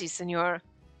 Grazie, signor.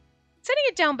 Setting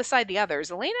it down beside the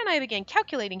others, Elena and I began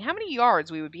calculating how many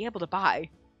yards we would be able to buy.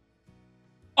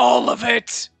 All of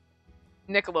it!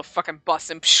 Nicola fucking busts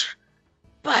him. Psh,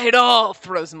 buy it all,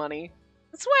 throws money.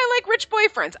 That's why I like rich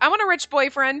boyfriends. I want a rich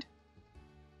boyfriend.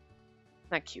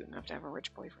 Not cute enough to have a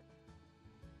rich boyfriend.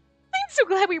 I'm so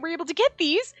glad we were able to get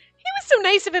these. It was so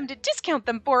nice of him to discount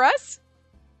them for us.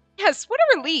 Yes, what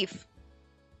a relief.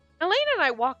 Elena and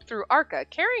I walked through Arca,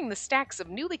 carrying the stacks of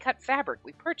newly cut fabric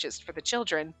we purchased for the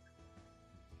children.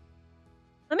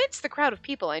 Amidst the crowd of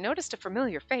people, I noticed a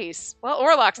familiar face. Well,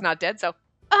 Orlok's not dead, so...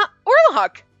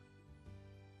 Orlok!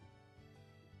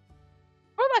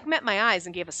 Orlok met my eyes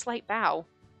and gave a slight bow.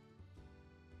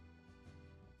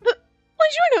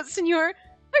 Buongiorno, signor.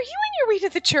 Are you on your way to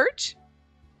the church?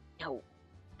 No,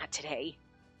 not today.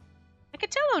 I could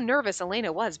tell how nervous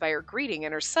Elena was by her greeting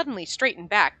and her suddenly straightened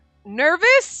back.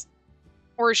 Nervous?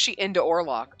 Or is she into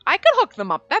Orlok? I could hook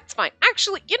them up. That's fine.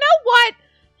 Actually, you know what?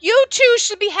 You two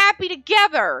should be happy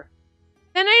together.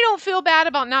 Then I don't feel bad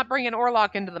about not bringing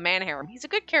Orlok into the man harem. He's a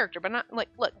good character, but not, like,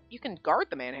 look, you can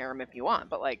guard the man harem if you want,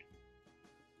 but, like,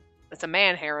 it's a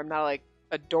man harem, not, like,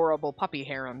 adorable puppy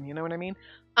harem. You know what I mean?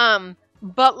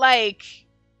 But, like,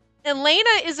 Elena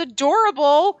is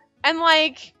adorable, and,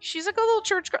 like, she's like a little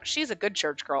church girl. She's a good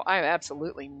church girl. I'm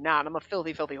absolutely not. I'm a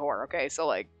filthy, filthy whore, okay? So,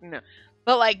 like, no.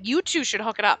 But, like, you two should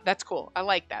hook it up. That's cool. I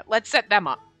like that. Let's set them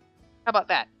up. How about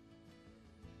that?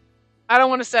 I don't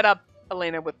want to set up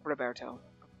Elena with Roberto,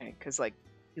 okay? Because, like,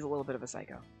 he's a little bit of a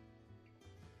psycho.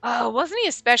 Oh, wasn't he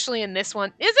especially in this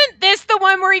one? Isn't this the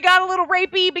one where he got a little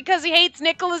rapey because he hates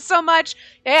Nicholas so much?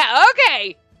 Yeah,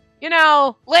 okay. You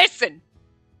know, listen.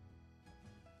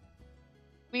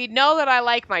 We know that I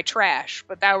like my trash,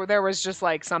 but there was just,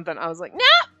 like, something. I was like,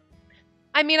 nah.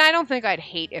 I mean, I don't think I'd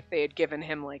hate if they had given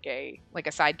him, like a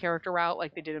side character route,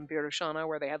 like they did in Biroshana,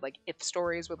 where they had, like, if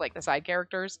stories with, like, the side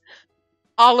characters.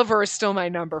 Oliver is still my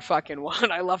number fucking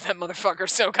one. I love that motherfucker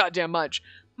so goddamn much.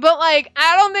 But, like,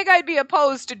 I don't think I'd be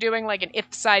opposed to doing, like, an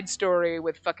if side story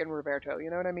with fucking Roberto, you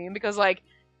know what I mean? Because, like,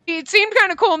 it seemed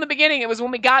kind of cool in the beginning. It was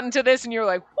when we got into this and you're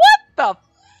like, what the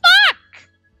fuck?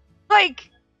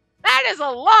 Like, that is a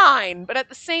line. But at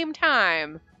the same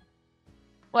time,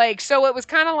 like, so it was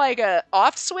kind of like a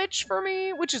off switch for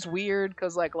me, which is weird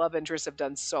because, like, love interests have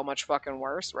done so much fucking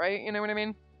worse, right? You know what I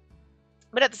mean?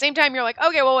 But at the same time, you're like,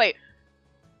 okay, well, wait.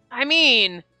 I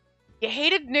mean, you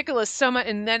hated Nicholas so much,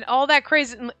 and then all that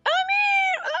crazy. I mean,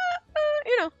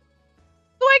 you know.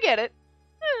 So I get it.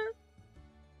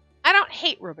 I don't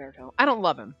hate Roberto. I don't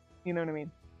love him. You know what I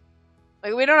mean?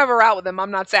 Like, we don't have a route with him.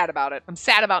 I'm not sad about it. I'm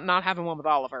sad about not having one with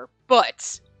Oliver.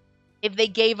 But if they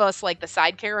gave us, like, the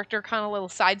side character kind of little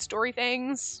side story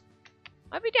things,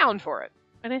 I'd be down for it.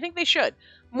 And I think they should.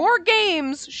 More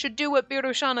games should do what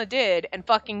Biroshana did and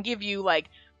fucking give you, like,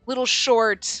 little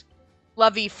short,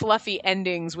 lovey, fluffy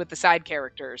endings with the side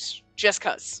characters. Just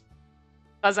cause.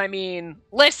 Cause, I mean,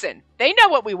 listen, they know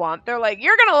what we want. They're like,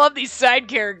 you're gonna love these side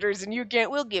characters and you can't,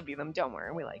 we'll give you them. Don't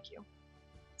worry, we like you.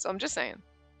 So I'm just saying.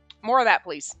 More of that,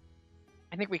 please.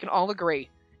 I think we can all agree.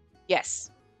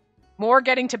 Yes. More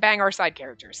getting to bang our side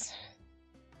characters.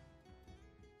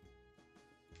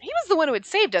 He was the one who had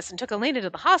saved us and took Elena to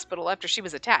the hospital after she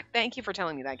was attacked. Thank you for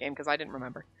telling me that, game, because I didn't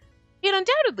remember. He had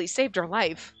undoubtedly saved her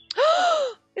life.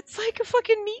 It's like a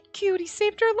fucking meet cute. He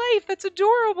saved her life. That's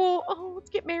adorable. Oh, let's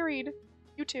get married.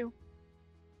 You too.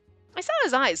 I saw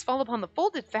his eyes fall upon the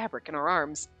folded fabric in our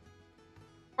arms.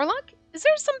 Orlok, is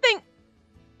there something...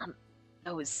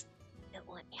 those...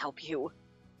 Let me help you.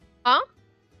 Huh?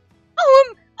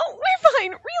 Oh, we're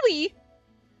fine, really.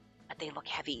 But they look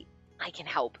heavy. I can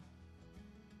help.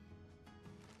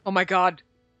 Oh my god.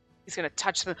 He's gonna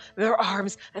touch them, their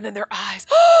arms, and then their eyes.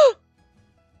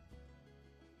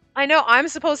 I know I'm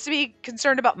supposed to be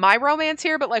concerned about my romance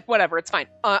here, but, like, whatever, it's fine.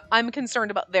 I'm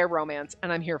concerned about their romance,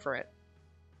 and I'm here for it.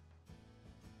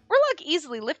 Orlok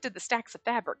easily lifted the stacks of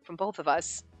fabric from both of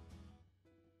us.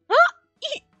 Huh?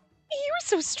 You were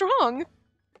so strong.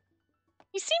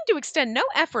 He seemed to extend no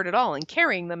effort at all in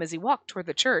carrying them as he walked toward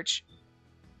the church.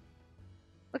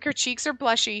 Look, her cheeks are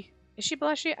blushy. Is she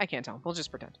blushy? I can't tell. We'll just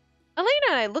pretend. Elena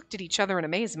and I looked at each other in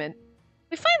amazement.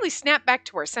 We finally snapped back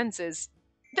to our senses.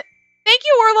 Thank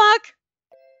you, Orlok!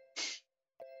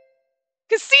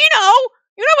 Casino!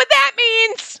 You know what that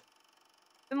means!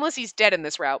 Unless he's dead in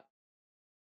this route.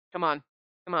 Come on.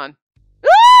 Come on.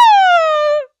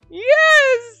 Ah!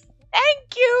 Yes!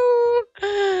 Thank you!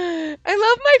 I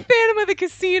love my Phantom of the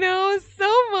Casino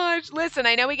so much. Listen,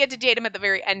 I know we get to date him at the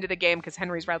very end of the game because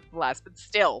Henry's route the last, but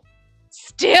still,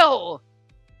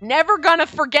 never gonna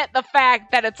forget the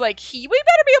fact that it's like, we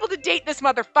better be able to date this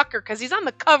motherfucker because he's on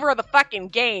the cover of the fucking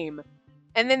game.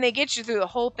 And then they get you through the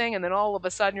whole thing, and then all of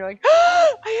a sudden you're like,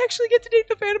 I actually get to date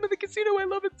the Phantom of the Casino. I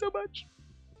love it so much.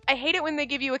 I hate it when they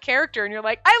give you a character and you're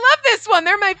like, I love this one.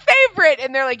 They're my favorite.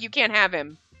 And they're like, you can't have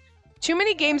him. Too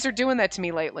many games are doing that to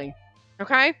me lately.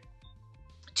 Okay?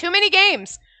 Too many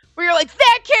games where you're like,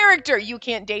 that character, you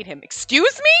can't date him.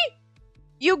 Excuse me?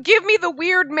 You give me the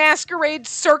weird masquerade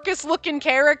circus-looking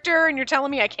character and you're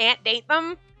telling me I can't date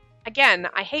them? Again,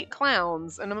 I hate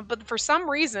clowns, but for some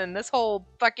reason, this whole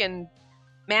fucking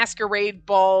masquerade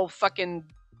ball fucking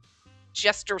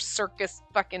jester circus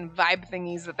fucking vibe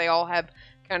thingies that they all have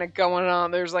kind of going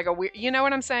on. There's like a weird, you know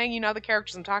what I'm saying? You know the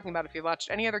characters I'm talking about if you've watched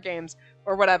any other games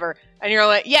or whatever. And you're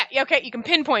like, yeah, okay, you can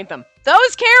pinpoint them.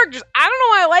 Those characters, I don't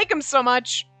know why I like them so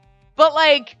much, but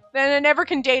like, then I never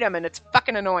can date them and it's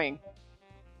fucking annoying.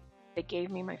 They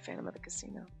gave me my Phantom of the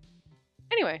Casino.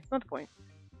 Anyway, not the point.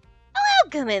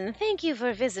 Welcome and thank you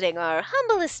for visiting our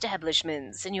humble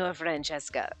establishment, Senor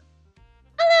Francesca.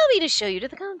 Allow me to show you to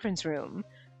the conference room.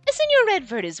 Senor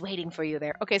Redford is waiting for you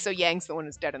there. Okay, so Yang's the one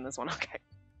who's dead in this one. Okay.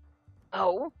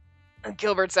 Oh,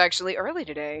 Gilbert's actually early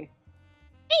today.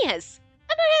 Yes,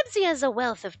 and perhaps he has a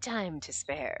wealth of time to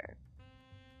spare.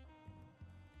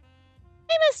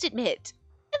 I must admit,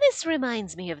 this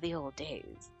reminds me of the old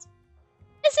days.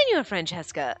 Senor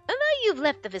Francesca, though you've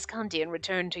left the Visconti and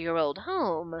returned to your old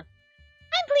home, I'm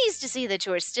pleased to see that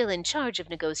you're still in charge of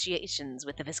negotiations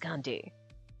with the Visconti.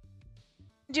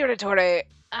 Direttore,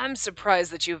 I'm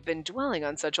surprised that you've been dwelling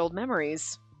on such old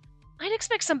memories. I'd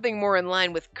expect something more in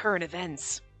line with current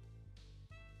events.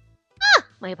 Ah,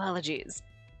 my apologies.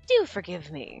 Do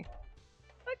forgive me.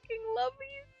 Fucking love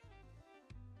you.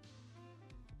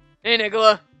 Hey,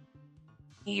 Nicola.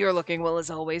 You're looking well as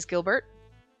always, Gilbert.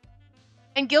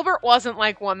 And Gilbert wasn't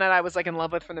like one that I was like in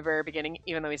love with from the very beginning,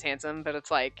 even though he's handsome, but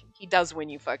it's like, he does win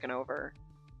you fucking over.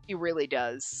 He really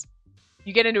does.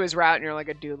 You get into his route and you're like,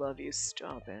 I do love you,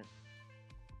 stop it.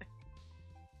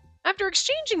 After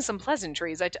exchanging some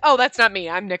pleasantries, oh, that's not me,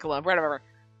 I'm Nicola, whatever.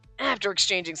 After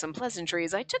exchanging some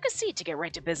pleasantries, I took a seat to get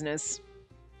right to business.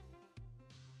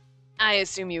 I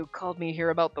assume you called me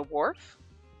here about the wharf?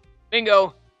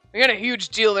 Bingo. We got a huge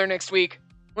deal there next week.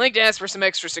 I'd like to ask for some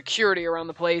extra security around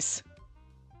the place.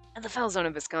 And the Falzone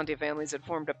and Visconti families had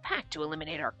formed a pact to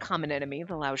eliminate our common enemy,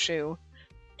 the Lao Shu.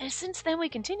 And since then we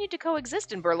continued to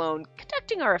coexist in Berlin,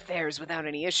 conducting our affairs without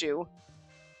any issue.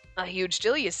 A huge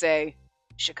deal, you say?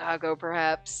 Chicago,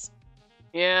 perhaps?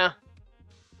 Yeah.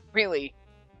 Really?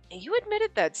 You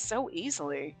admitted that so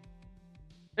easily.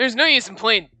 There's no use in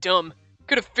playing dumb.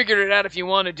 Could have figured it out if you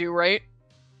wanted to, right?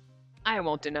 I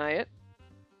won't deny it.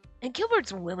 And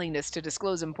Gilbert's willingness to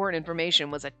disclose important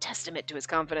information was a testament to his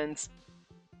confidence.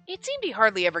 It seemed he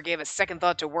hardly ever gave a second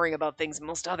thought to worrying about things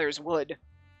most others would.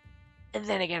 And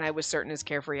then again, I was certain his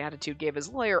carefree attitude gave his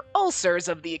lawyer ulcers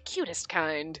of the acutest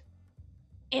kind.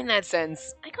 In that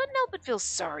sense, I couldn't help but feel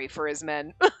sorry for his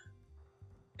men.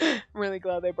 I'm really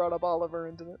glad they brought up Oliver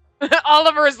into it.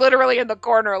 Oliver is literally in the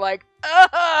corner like,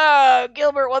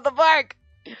 Gilbert, what the fuck?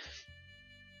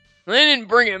 They didn't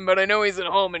bring him, but I know he's at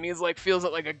home and he's like, feels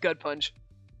it like a gut punch.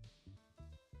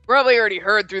 Probably already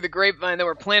heard through the grapevine that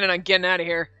we're planning on getting out of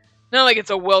here. Not like it's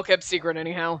a well-kept secret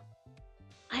anyhow.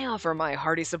 I offer my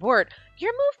hearty support.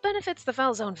 Your move benefits the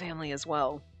Falzone family as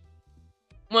well.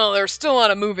 Well, there's still a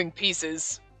lot of moving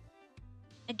pieces.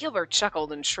 And Gilbert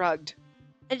chuckled and shrugged.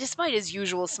 And despite his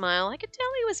usual smile, I could tell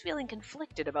he was feeling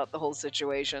conflicted about the whole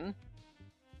situation.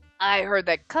 I heard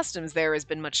that customs there has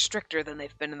been much stricter than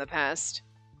they've been in the past.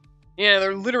 Yeah,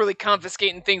 they're literally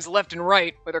confiscating things left and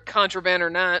right, whether contraband or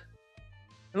not.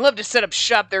 I'd love to set up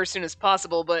shop there as soon as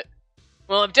possible, but,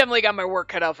 well, I've definitely got my work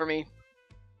cut out for me.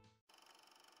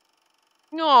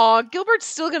 Aw, Gilbert's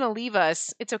still gonna leave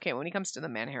us. It's okay, when he comes to the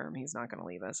man harem, he's not gonna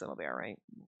leave us. It'll be alright.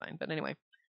 Fine, but anyway.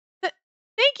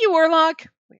 Thank you, Orlok!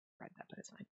 Wait, I read that, but it's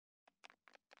fine.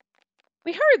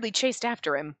 We hurriedly chased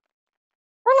after him.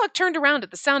 Orlok turned around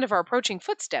at the sound of our approaching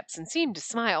footsteps and seemed to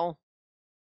smile.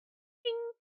 Ding.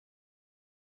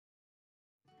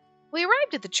 We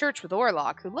arrived at the church with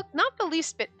Orlok, who looked not the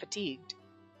least bit fatigued.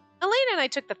 Elena and I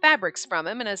took the fabrics from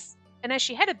him, and as and as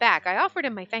she headed back, I offered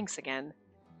him my thanks again.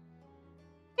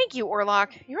 Thank you, Orlok.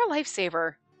 You're a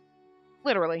lifesaver.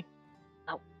 Literally.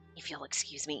 Oh, if you'll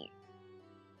excuse me.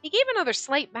 He gave another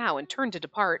slight bow and turned to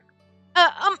depart.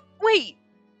 Wait!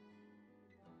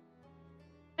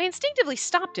 I instinctively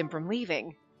stopped him from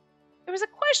leaving. There was a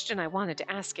question I wanted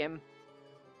to ask him.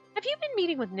 Have you been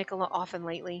meeting with Nicola often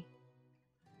lately?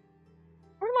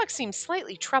 Orlok seemed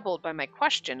slightly troubled by my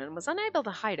question and was unable to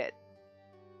hide it.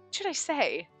 What should I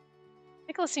say?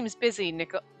 Nicola seems busy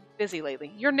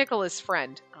lately. You're Nicola's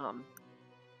friend.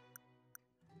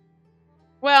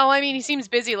 Well, I mean, he seems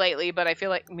busy lately, but I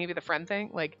feel like maybe the friend thing,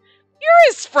 like,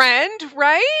 you're his friend,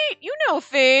 right? You know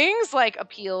things, like,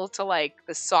 appeal to, like,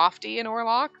 the softy in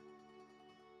Orlok.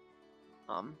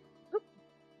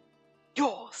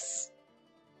 Yes.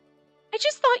 I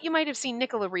just thought you might have seen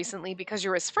Nicola recently because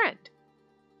you're his friend.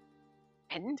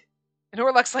 Friend? And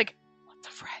Orlok's like, what's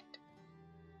a friend?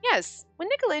 Yes, when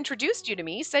Nicola introduced you to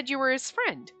me, he said you were his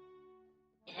friend.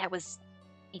 That was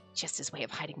just his way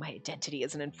of hiding my identity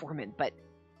as an informant, but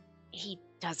he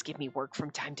does give me work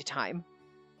from time to time.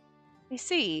 I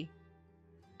see.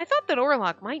 I thought that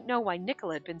Orlok might know why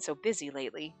Nicola had been so busy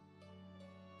lately.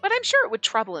 But I'm sure it would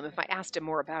trouble him if I asked him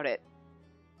more about it.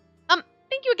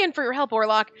 Thank you again for your help,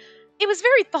 Orlok. It was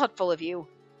very thoughtful of you.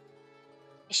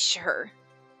 Sure.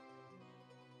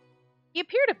 He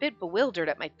appeared a bit bewildered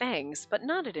at my thanks, but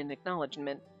nodded in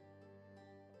acknowledgement.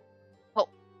 Well,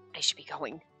 I should be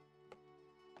going.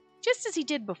 Just as he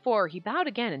did before, he bowed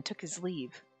again and took his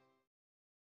leave.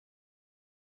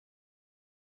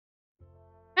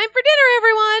 Time for dinner,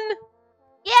 everyone!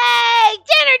 Yay!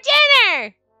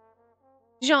 Dinner!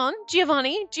 Jean,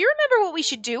 Giovanni, do you remember what we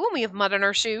should do when we have mud on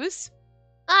our shoes?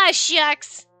 Ah,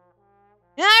 shucks.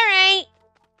 All right.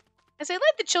 As I led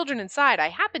the children inside, I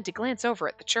happened to glance over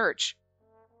at the church.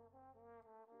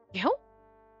 You'll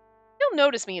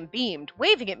notice me and beamed,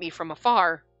 waving at me from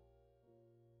afar.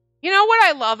 You know what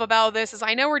I love about this is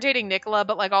I know we're dating Nicola,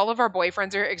 but like all of our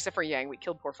boyfriends are, except for Yang. We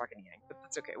killed poor fucking Yang, but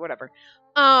that's okay, whatever.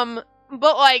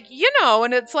 But like, you know,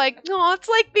 and it's like, no, it's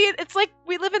like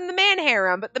we live in the man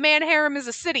harem, but the man harem is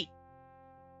a city.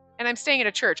 And I'm staying at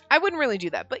a church. I wouldn't really do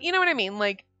that, but you know what I mean?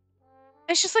 Like,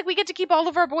 it's just like we get to keep all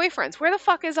of our boyfriends. Where the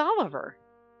fuck is Oliver?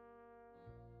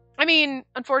 I mean,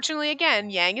 unfortunately,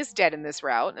 again, Yang is dead in this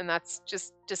route, and that's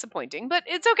just disappointing, but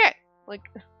it's okay. Like,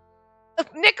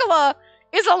 Nicola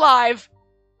is alive.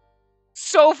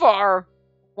 So far,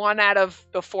 1 out of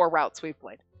the 4 routes we've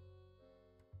played.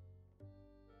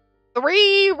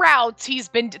 3 routes, he's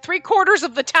been 3/4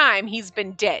 of the time he's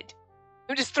been dead.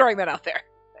 I'm just throwing that out there.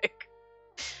 Like,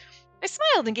 I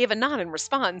smiled and gave a nod in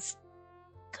response.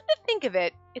 Come to think of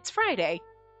it, it's Friday.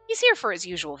 He's here for his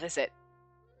usual visit.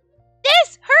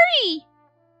 This, hurry!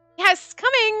 Yes,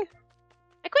 coming!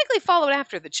 I quickly followed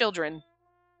after the children.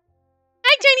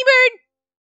 Hi, Tiny Bird!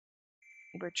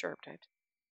 Tiny Bird chirped.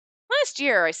 Last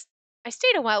year, I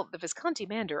stayed a while at the Visconti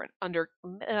Manor under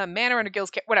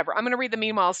Gil's care. Whatever, I'm going to read the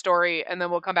meanwhile story, and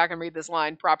then we'll come back and read this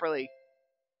line properly.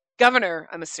 Governor,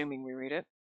 I'm assuming we read it.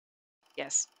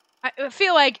 Yes. I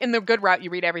feel like in the good route, you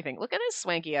read everything. Look at this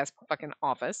swanky-ass fucking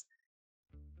office.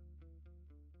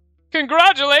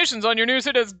 Congratulations on your new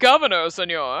seat as governor,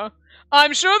 senor.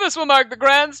 I'm sure this will mark the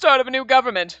grand start of a new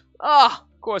government. Ah,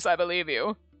 of course I believe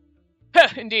you.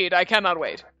 Indeed, I cannot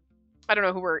wait. I don't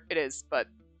know who it is, but...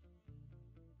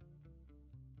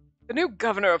 The new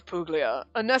governor of Puglia,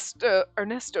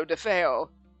 Ernesto De Feo,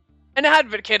 an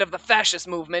advocate of the fascist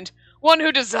movement, one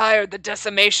who desired the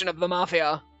decimation of the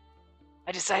mafia.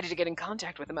 I decided to get in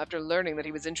contact with him after learning that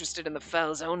he was interested in the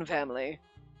Falzone family.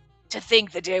 To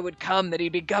think the day would come that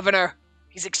he'd be governor.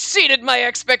 He's exceeded my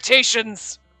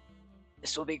expectations.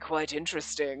 This will be quite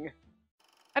interesting.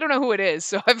 I don't know who it is,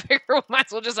 so I figure we might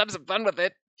as well just have some fun with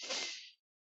it.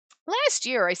 Last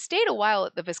year, I stayed a while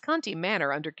at the Visconti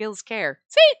Manor under Gil's care.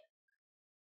 See?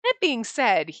 That being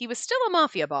said, he was still a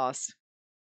mafia boss.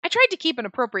 I tried to keep an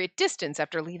appropriate distance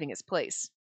after leaving his place.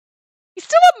 He's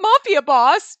still a mafia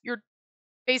boss? You're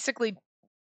basically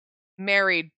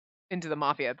married into the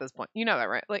mafia at this point. You know that,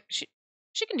 right? Like, she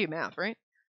can do math, right?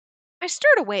 I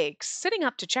stirred awake, sitting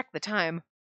up to check the time.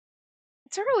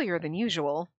 It's earlier than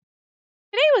usual.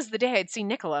 Today was the day I'd see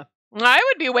Nicola. I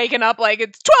would be waking up like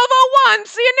it's 12:01.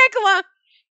 See you, Nicola.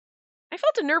 I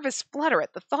felt a nervous flutter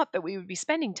at the thought that we would be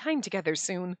spending time together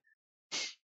soon.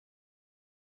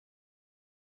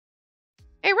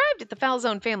 I arrived at the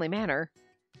Falzone family manor.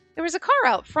 There was a car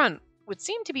out front, which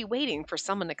seemed to be waiting for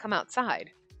someone to come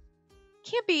outside.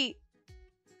 Can't be...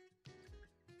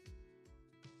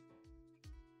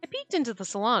 I peeked into the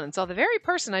salon and saw the very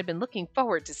person I'd been looking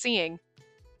forward to seeing.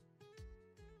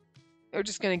 They're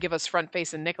just going to give us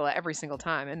front-facing Nicola every single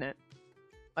time, isn't it?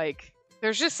 Like,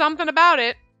 there's just something about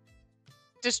it.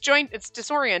 It's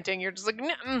disorienting. You're just like,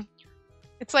 mm-mm.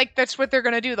 It's like that's what they're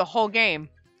going to do the whole game.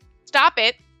 Stop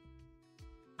it.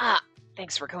 Ah,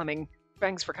 thanks for coming.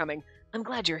 I'm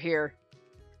glad you're here.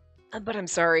 But I'm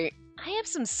sorry. I have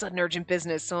some sudden urgent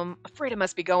business, so I'm afraid I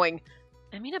must be going.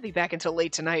 I may not be back until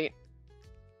late tonight.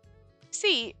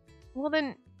 See, well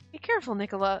then, be careful,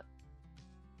 Nicola.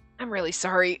 I'm really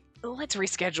sorry. Let's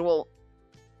reschedule.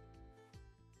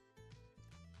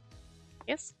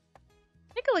 Yes?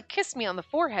 Nicola kissed me on the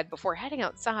forehead before heading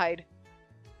outside.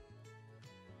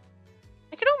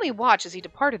 I could only watch as he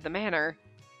departed the manor.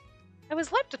 I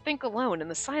was left to think alone in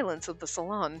the silence of the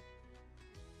salon.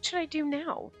 What should I do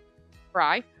now?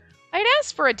 Cry? I had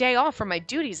asked for a day off from my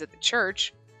duties at the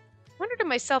church. I wondered to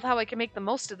myself how I could make the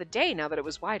most of the day now that it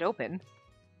was wide open.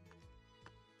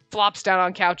 Flops down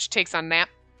on couch, takes on nap.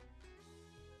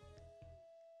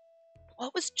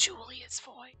 What was Julia's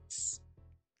voice?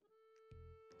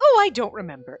 Oh, I don't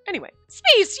remember. Anyway,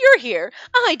 Space, you're here.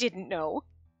 I didn't know.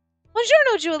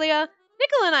 Buongiorno, Julia.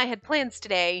 Nicola and I had plans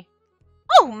today.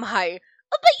 Oh my,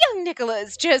 but young Nicola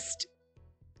is just...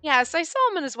 Yes, I saw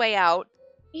him on his way out.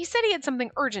 He said he had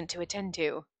something urgent to attend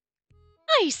to.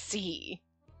 I see.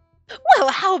 Well,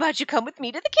 how about you come with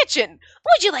me to the kitchen?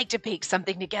 Would you like to bake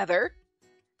something together?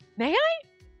 May I?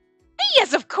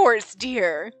 Yes, of course,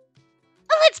 dear.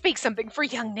 Let's bake something for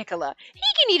young Nicola. He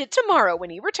can eat it tomorrow when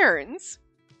he returns.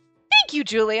 Thank you,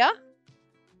 Julia.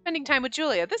 Spending time with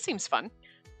Julia, this seems fun.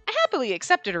 I happily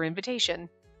accepted her invitation.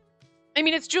 I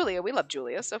mean, it's Julia. We love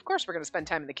Julia, so of course we're going to spend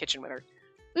time in the kitchen with her.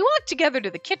 We walked together to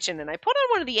the kitchen, and I put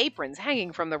on one of the aprons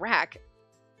hanging from the rack.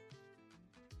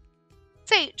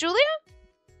 Say, Julia?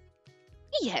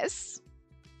 Yes?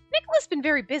 Nicola's been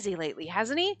very busy lately,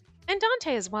 hasn't he? And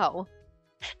Dante as well.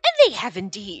 And they have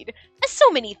indeed. So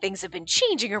many things have been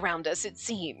changing around us, it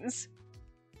seems.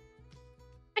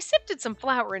 I sifted some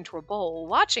flour into a bowl,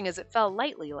 watching as it fell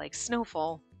lightly like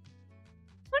snowfall.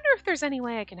 Wonder if there's any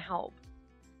way I can help.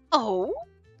 Oh?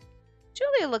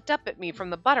 Julia looked up at me from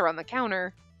the butter on the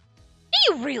counter.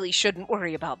 You really shouldn't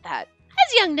worry about that.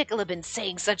 Has young Nicola been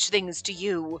saying such things to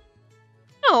you?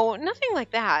 No, nothing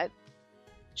like that.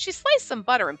 She sliced some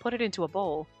butter and put it into a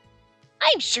bowl.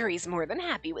 I'm sure he's more than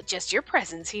happy with just your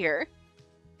presence here.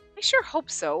 I sure hope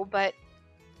so, but...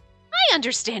 I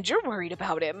understand you're worried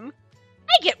about him.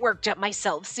 I get worked up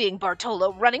myself seeing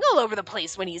Bartolo running all over the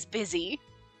place when he's busy.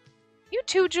 You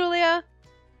too, Julia?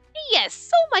 Yes,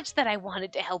 so much that I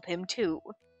wanted to help him too.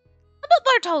 But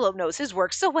Bartolo knows his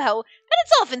work so well that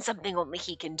it's often something only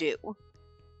he can do.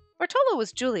 Bartolo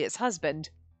was Julia's husband.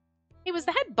 He was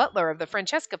the head butler of the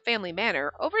Francesca family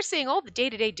manor, overseeing all the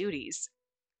day-to-day duties.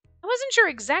 I wasn't sure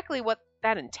exactly what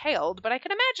that entailed, but I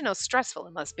could imagine how stressful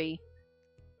it must be.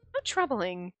 How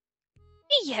troubling.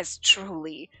 Yes,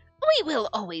 truly. We will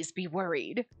always be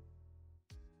worried.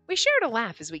 We shared a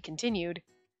laugh as we continued.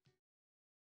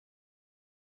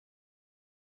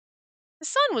 The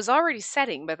sun was already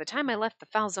setting by the time I left the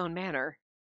Falzone Manor.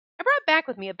 I brought back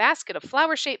with me a basket of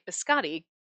flower-shaped biscotti.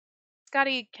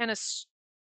 Biscotti canis...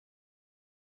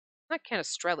 Not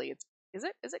canestrelli. Is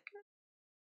it?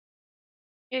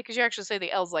 Yeah, because you actually say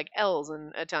the L's like L's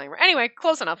in Italian. Anyway,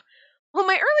 close enough. Well,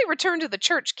 my early return to the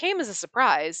church came as a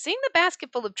surprise. Seeing the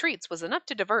basket full of treats was enough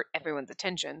to divert everyone's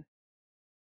attention.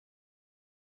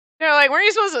 They're like, weren't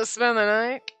you supposed to spend the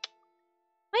night?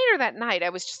 Later that night, I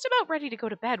was just about ready to go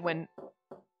to bed when...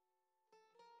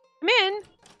 Come in.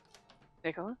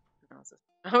 Nicola?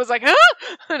 I was like, huh?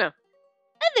 No. And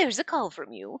there's a call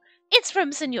from you. It's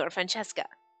from Signor Francesca.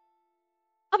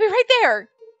 I'll be right there.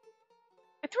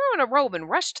 I threw on a robe and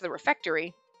rushed to the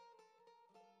refectory.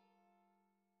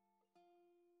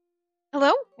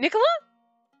 Hello? Nicola?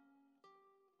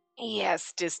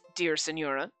 Yes, dear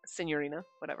Signorina,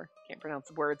 whatever. Can't pronounce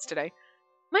the words today.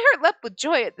 My heart leapt with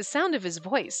joy at the sound of his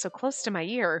voice so close to my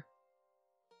ear.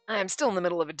 I'm still in the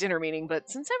middle of a dinner meeting, but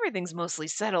since everything's mostly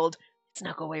settled, I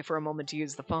snuck away for a moment to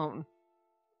use the phone.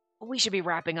 We should be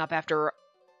wrapping up after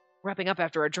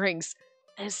our drinks,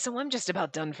 so I'm just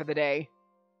about done for the day.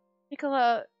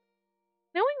 Nicola,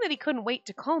 knowing that he couldn't wait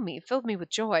to call me filled me with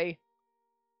joy.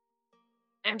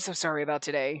 I'm so sorry about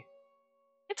today.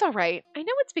 It's all right. I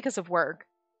know it's because of work.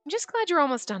 I'm just glad you're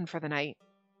almost done for the night.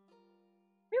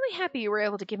 Really happy you were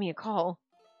able to give me a call.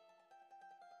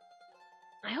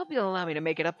 I hope you'll allow me to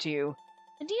make it up to you.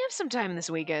 And do you have some time this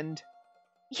weekend?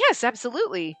 Yes,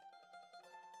 absolutely.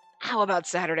 How about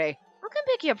Saturday? I'll come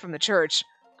pick you up from the church.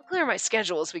 I'll clear my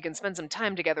schedule so we can spend some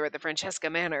time together at the Francesca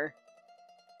Manor.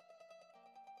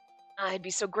 I'd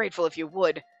be so grateful if you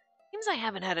would. Seems I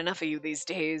haven't had enough of you these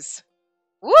days.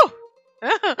 Woo!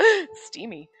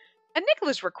 Steamy. At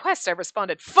Nicola's request, I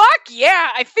responded, "Fuck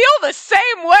yeah, I feel the same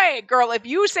way, girl. If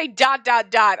you say ... I'm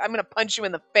gonna punch you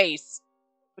in the face."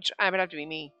 Which I would have to be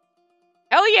me.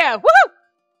 Hell yeah, woo!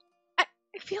 I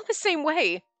feel the same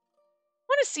way. I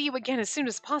want to see you again as soon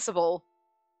as possible.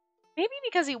 Maybe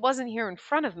because he wasn't here in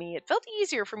front of me, it felt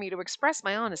easier for me to express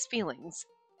my honest feelings.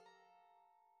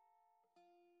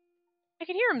 I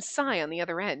could hear him sigh on the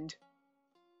other end.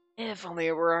 If only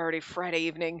it were already Friday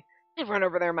evening, I'd run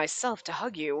over there myself to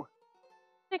hug you.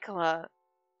 Nicola.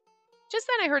 Just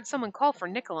then I heard someone call for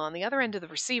Nicola on the other end of the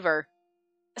receiver.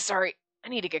 Sorry, I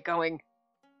need to get going.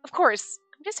 Of course,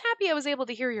 I'm just happy I was able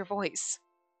to hear your voice.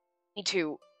 Me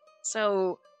too.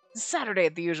 So, Saturday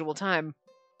at the usual time.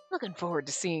 Looking forward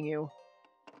to seeing you.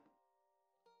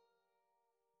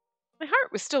 My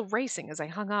heart was still racing as I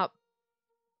hung up.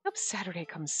 I hope Saturday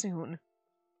comes soon.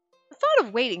 The thought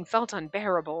of waiting felt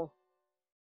unbearable.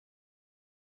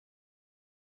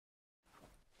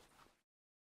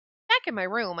 Back in my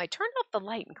room, I turned off the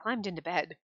light and climbed into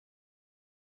bed.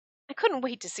 I couldn't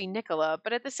wait to see Nicola,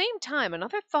 but at the same time,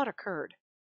 another thought occurred.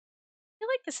 I feel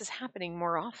like this is happening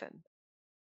more often.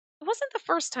 It wasn't the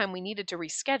first time we needed to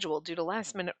reschedule due to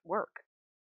last-minute work.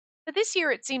 But this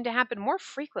year it seemed to happen more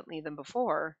frequently than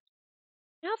before.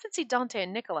 I often see Dante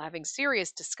and Nicola having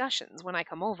serious discussions when I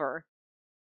come over.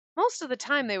 Most of the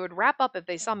time they would wrap up if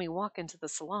they saw me walk into the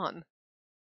salon.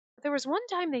 But there was one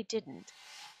time they didn't.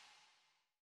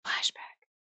 Flashback.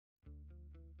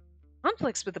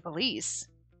 Conflicts with the police.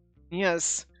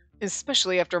 Yes,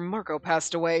 especially after Marco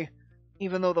passed away,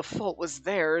 even though the fault was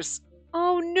theirs.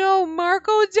 Oh no,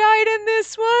 Marco died in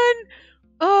this one?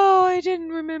 Oh, I didn't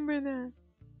remember that.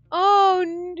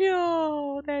 Oh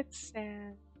no, that's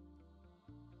sad.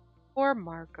 Poor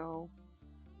Marco.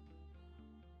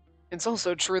 It's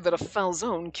also true that a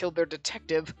Falzone killed their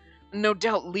detective, no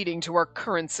doubt leading to our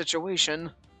current situation.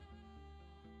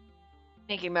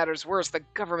 Making matters worse, the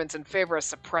government's in favor of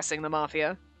suppressing the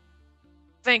Mafia.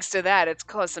 Thanks to that, it's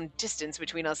caused some distance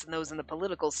between us and those in the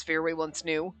political sphere we once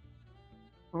knew.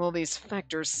 With all these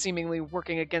factors seemingly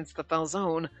working against the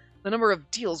Falzone, the number of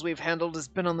deals we've handled has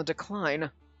been on the decline.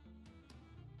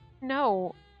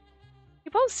 No.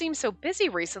 You both seem so busy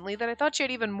recently that I thought you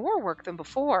had even more work than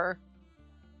before.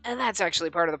 And that's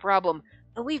actually part of the problem.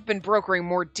 We've been brokering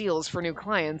more deals for new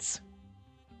clients.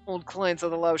 Old clients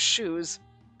that allow shoes.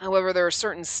 However, there are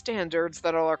certain standards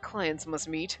that all our clients must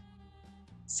meet.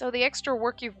 So the extra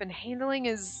work you've been handling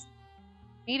is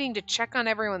needing to check on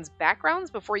everyone's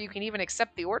backgrounds before you can even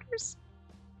accept the orders?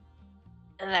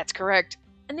 That's correct.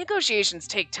 And negotiations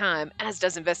take time, as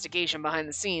does investigation behind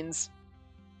the scenes.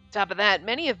 Top of that,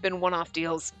 many have been one-off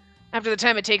deals. After the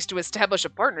time it takes to establish a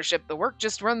partnership, the work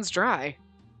just runs dry.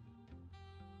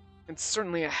 It's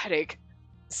certainly a headache.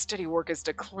 Steady work is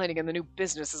declining and the new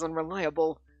business is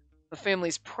unreliable. The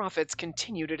family's profits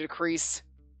continue to decrease.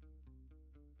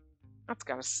 That's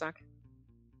gotta suck.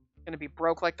 Gonna be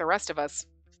broke like the rest of us.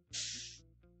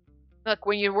 Look,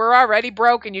 when you were already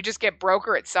broke and you just get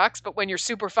broker, it sucks. But when you're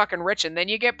super fucking rich and then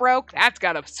you get broke, that's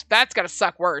gotta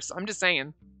suck worse. I'm just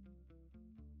saying.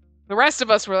 The rest of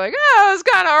us were like, oh, I was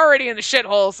kind of already in the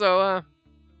shithole, so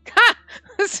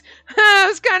I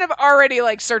was kind of already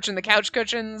like searching the couch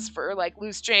cushions for like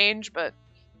loose change, but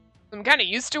I'm kind of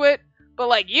used to it. But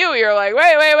like you're like,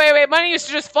 wait, money used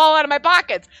to just fall out of my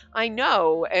pockets. I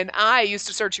know, and I used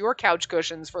to search your couch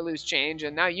cushions for loose change,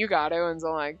 and now you got it, and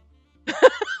so like...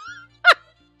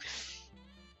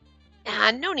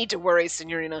 no need to worry,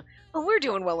 Signorina. We're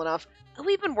doing well enough.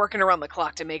 We've been working around the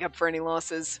clock to make up for any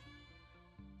losses.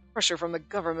 Pressure from the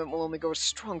government will only grow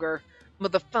stronger,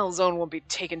 but the Falzone won't be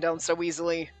taken down so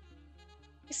easily.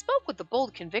 He spoke with the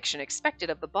bold conviction expected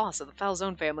of the boss of the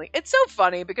Falzone family. It's so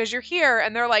funny because you're here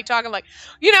and they're like talking like,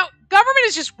 you know, government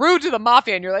is just rude to the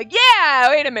Mafia, and you're like, yeah,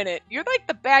 wait a minute. You're like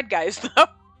the bad guys, though.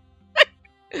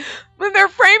 When they're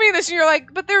framing this, and you're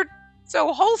like, but they're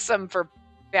so wholesome for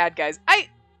bad guys.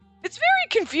 It's very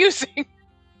confusing.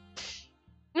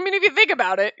 I mean, if you think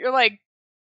about it, you're like,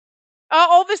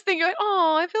 all this thing, you're like,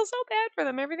 oh, I feel so bad for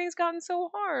them. Everything's gotten so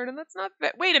hard, and that's not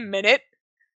fair. Wait a minute.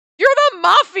 You're the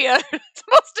Mafia. You're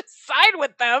supposed to side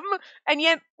with them, and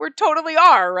yet we totally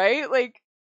are, right? Like,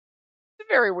 it's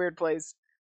a very weird place.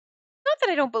 Not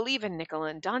that I don't believe in Nicola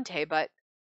and Dante, but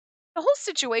the whole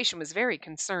situation was very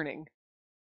concerning.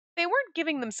 They weren't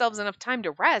giving themselves enough time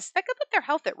to rest. That could put their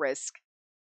health at risk.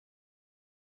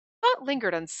 Thought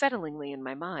lingered unsettlingly in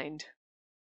my mind.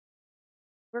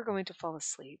 We're going to fall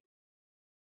asleep.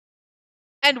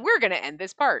 And we're going to end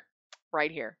this part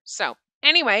right here. So,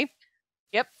 anyway,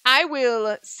 yep, I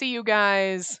will see you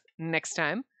guys next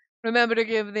time. Remember to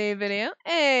give the video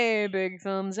a big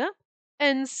thumbs up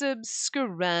and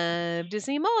subscribe to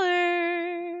see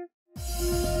more.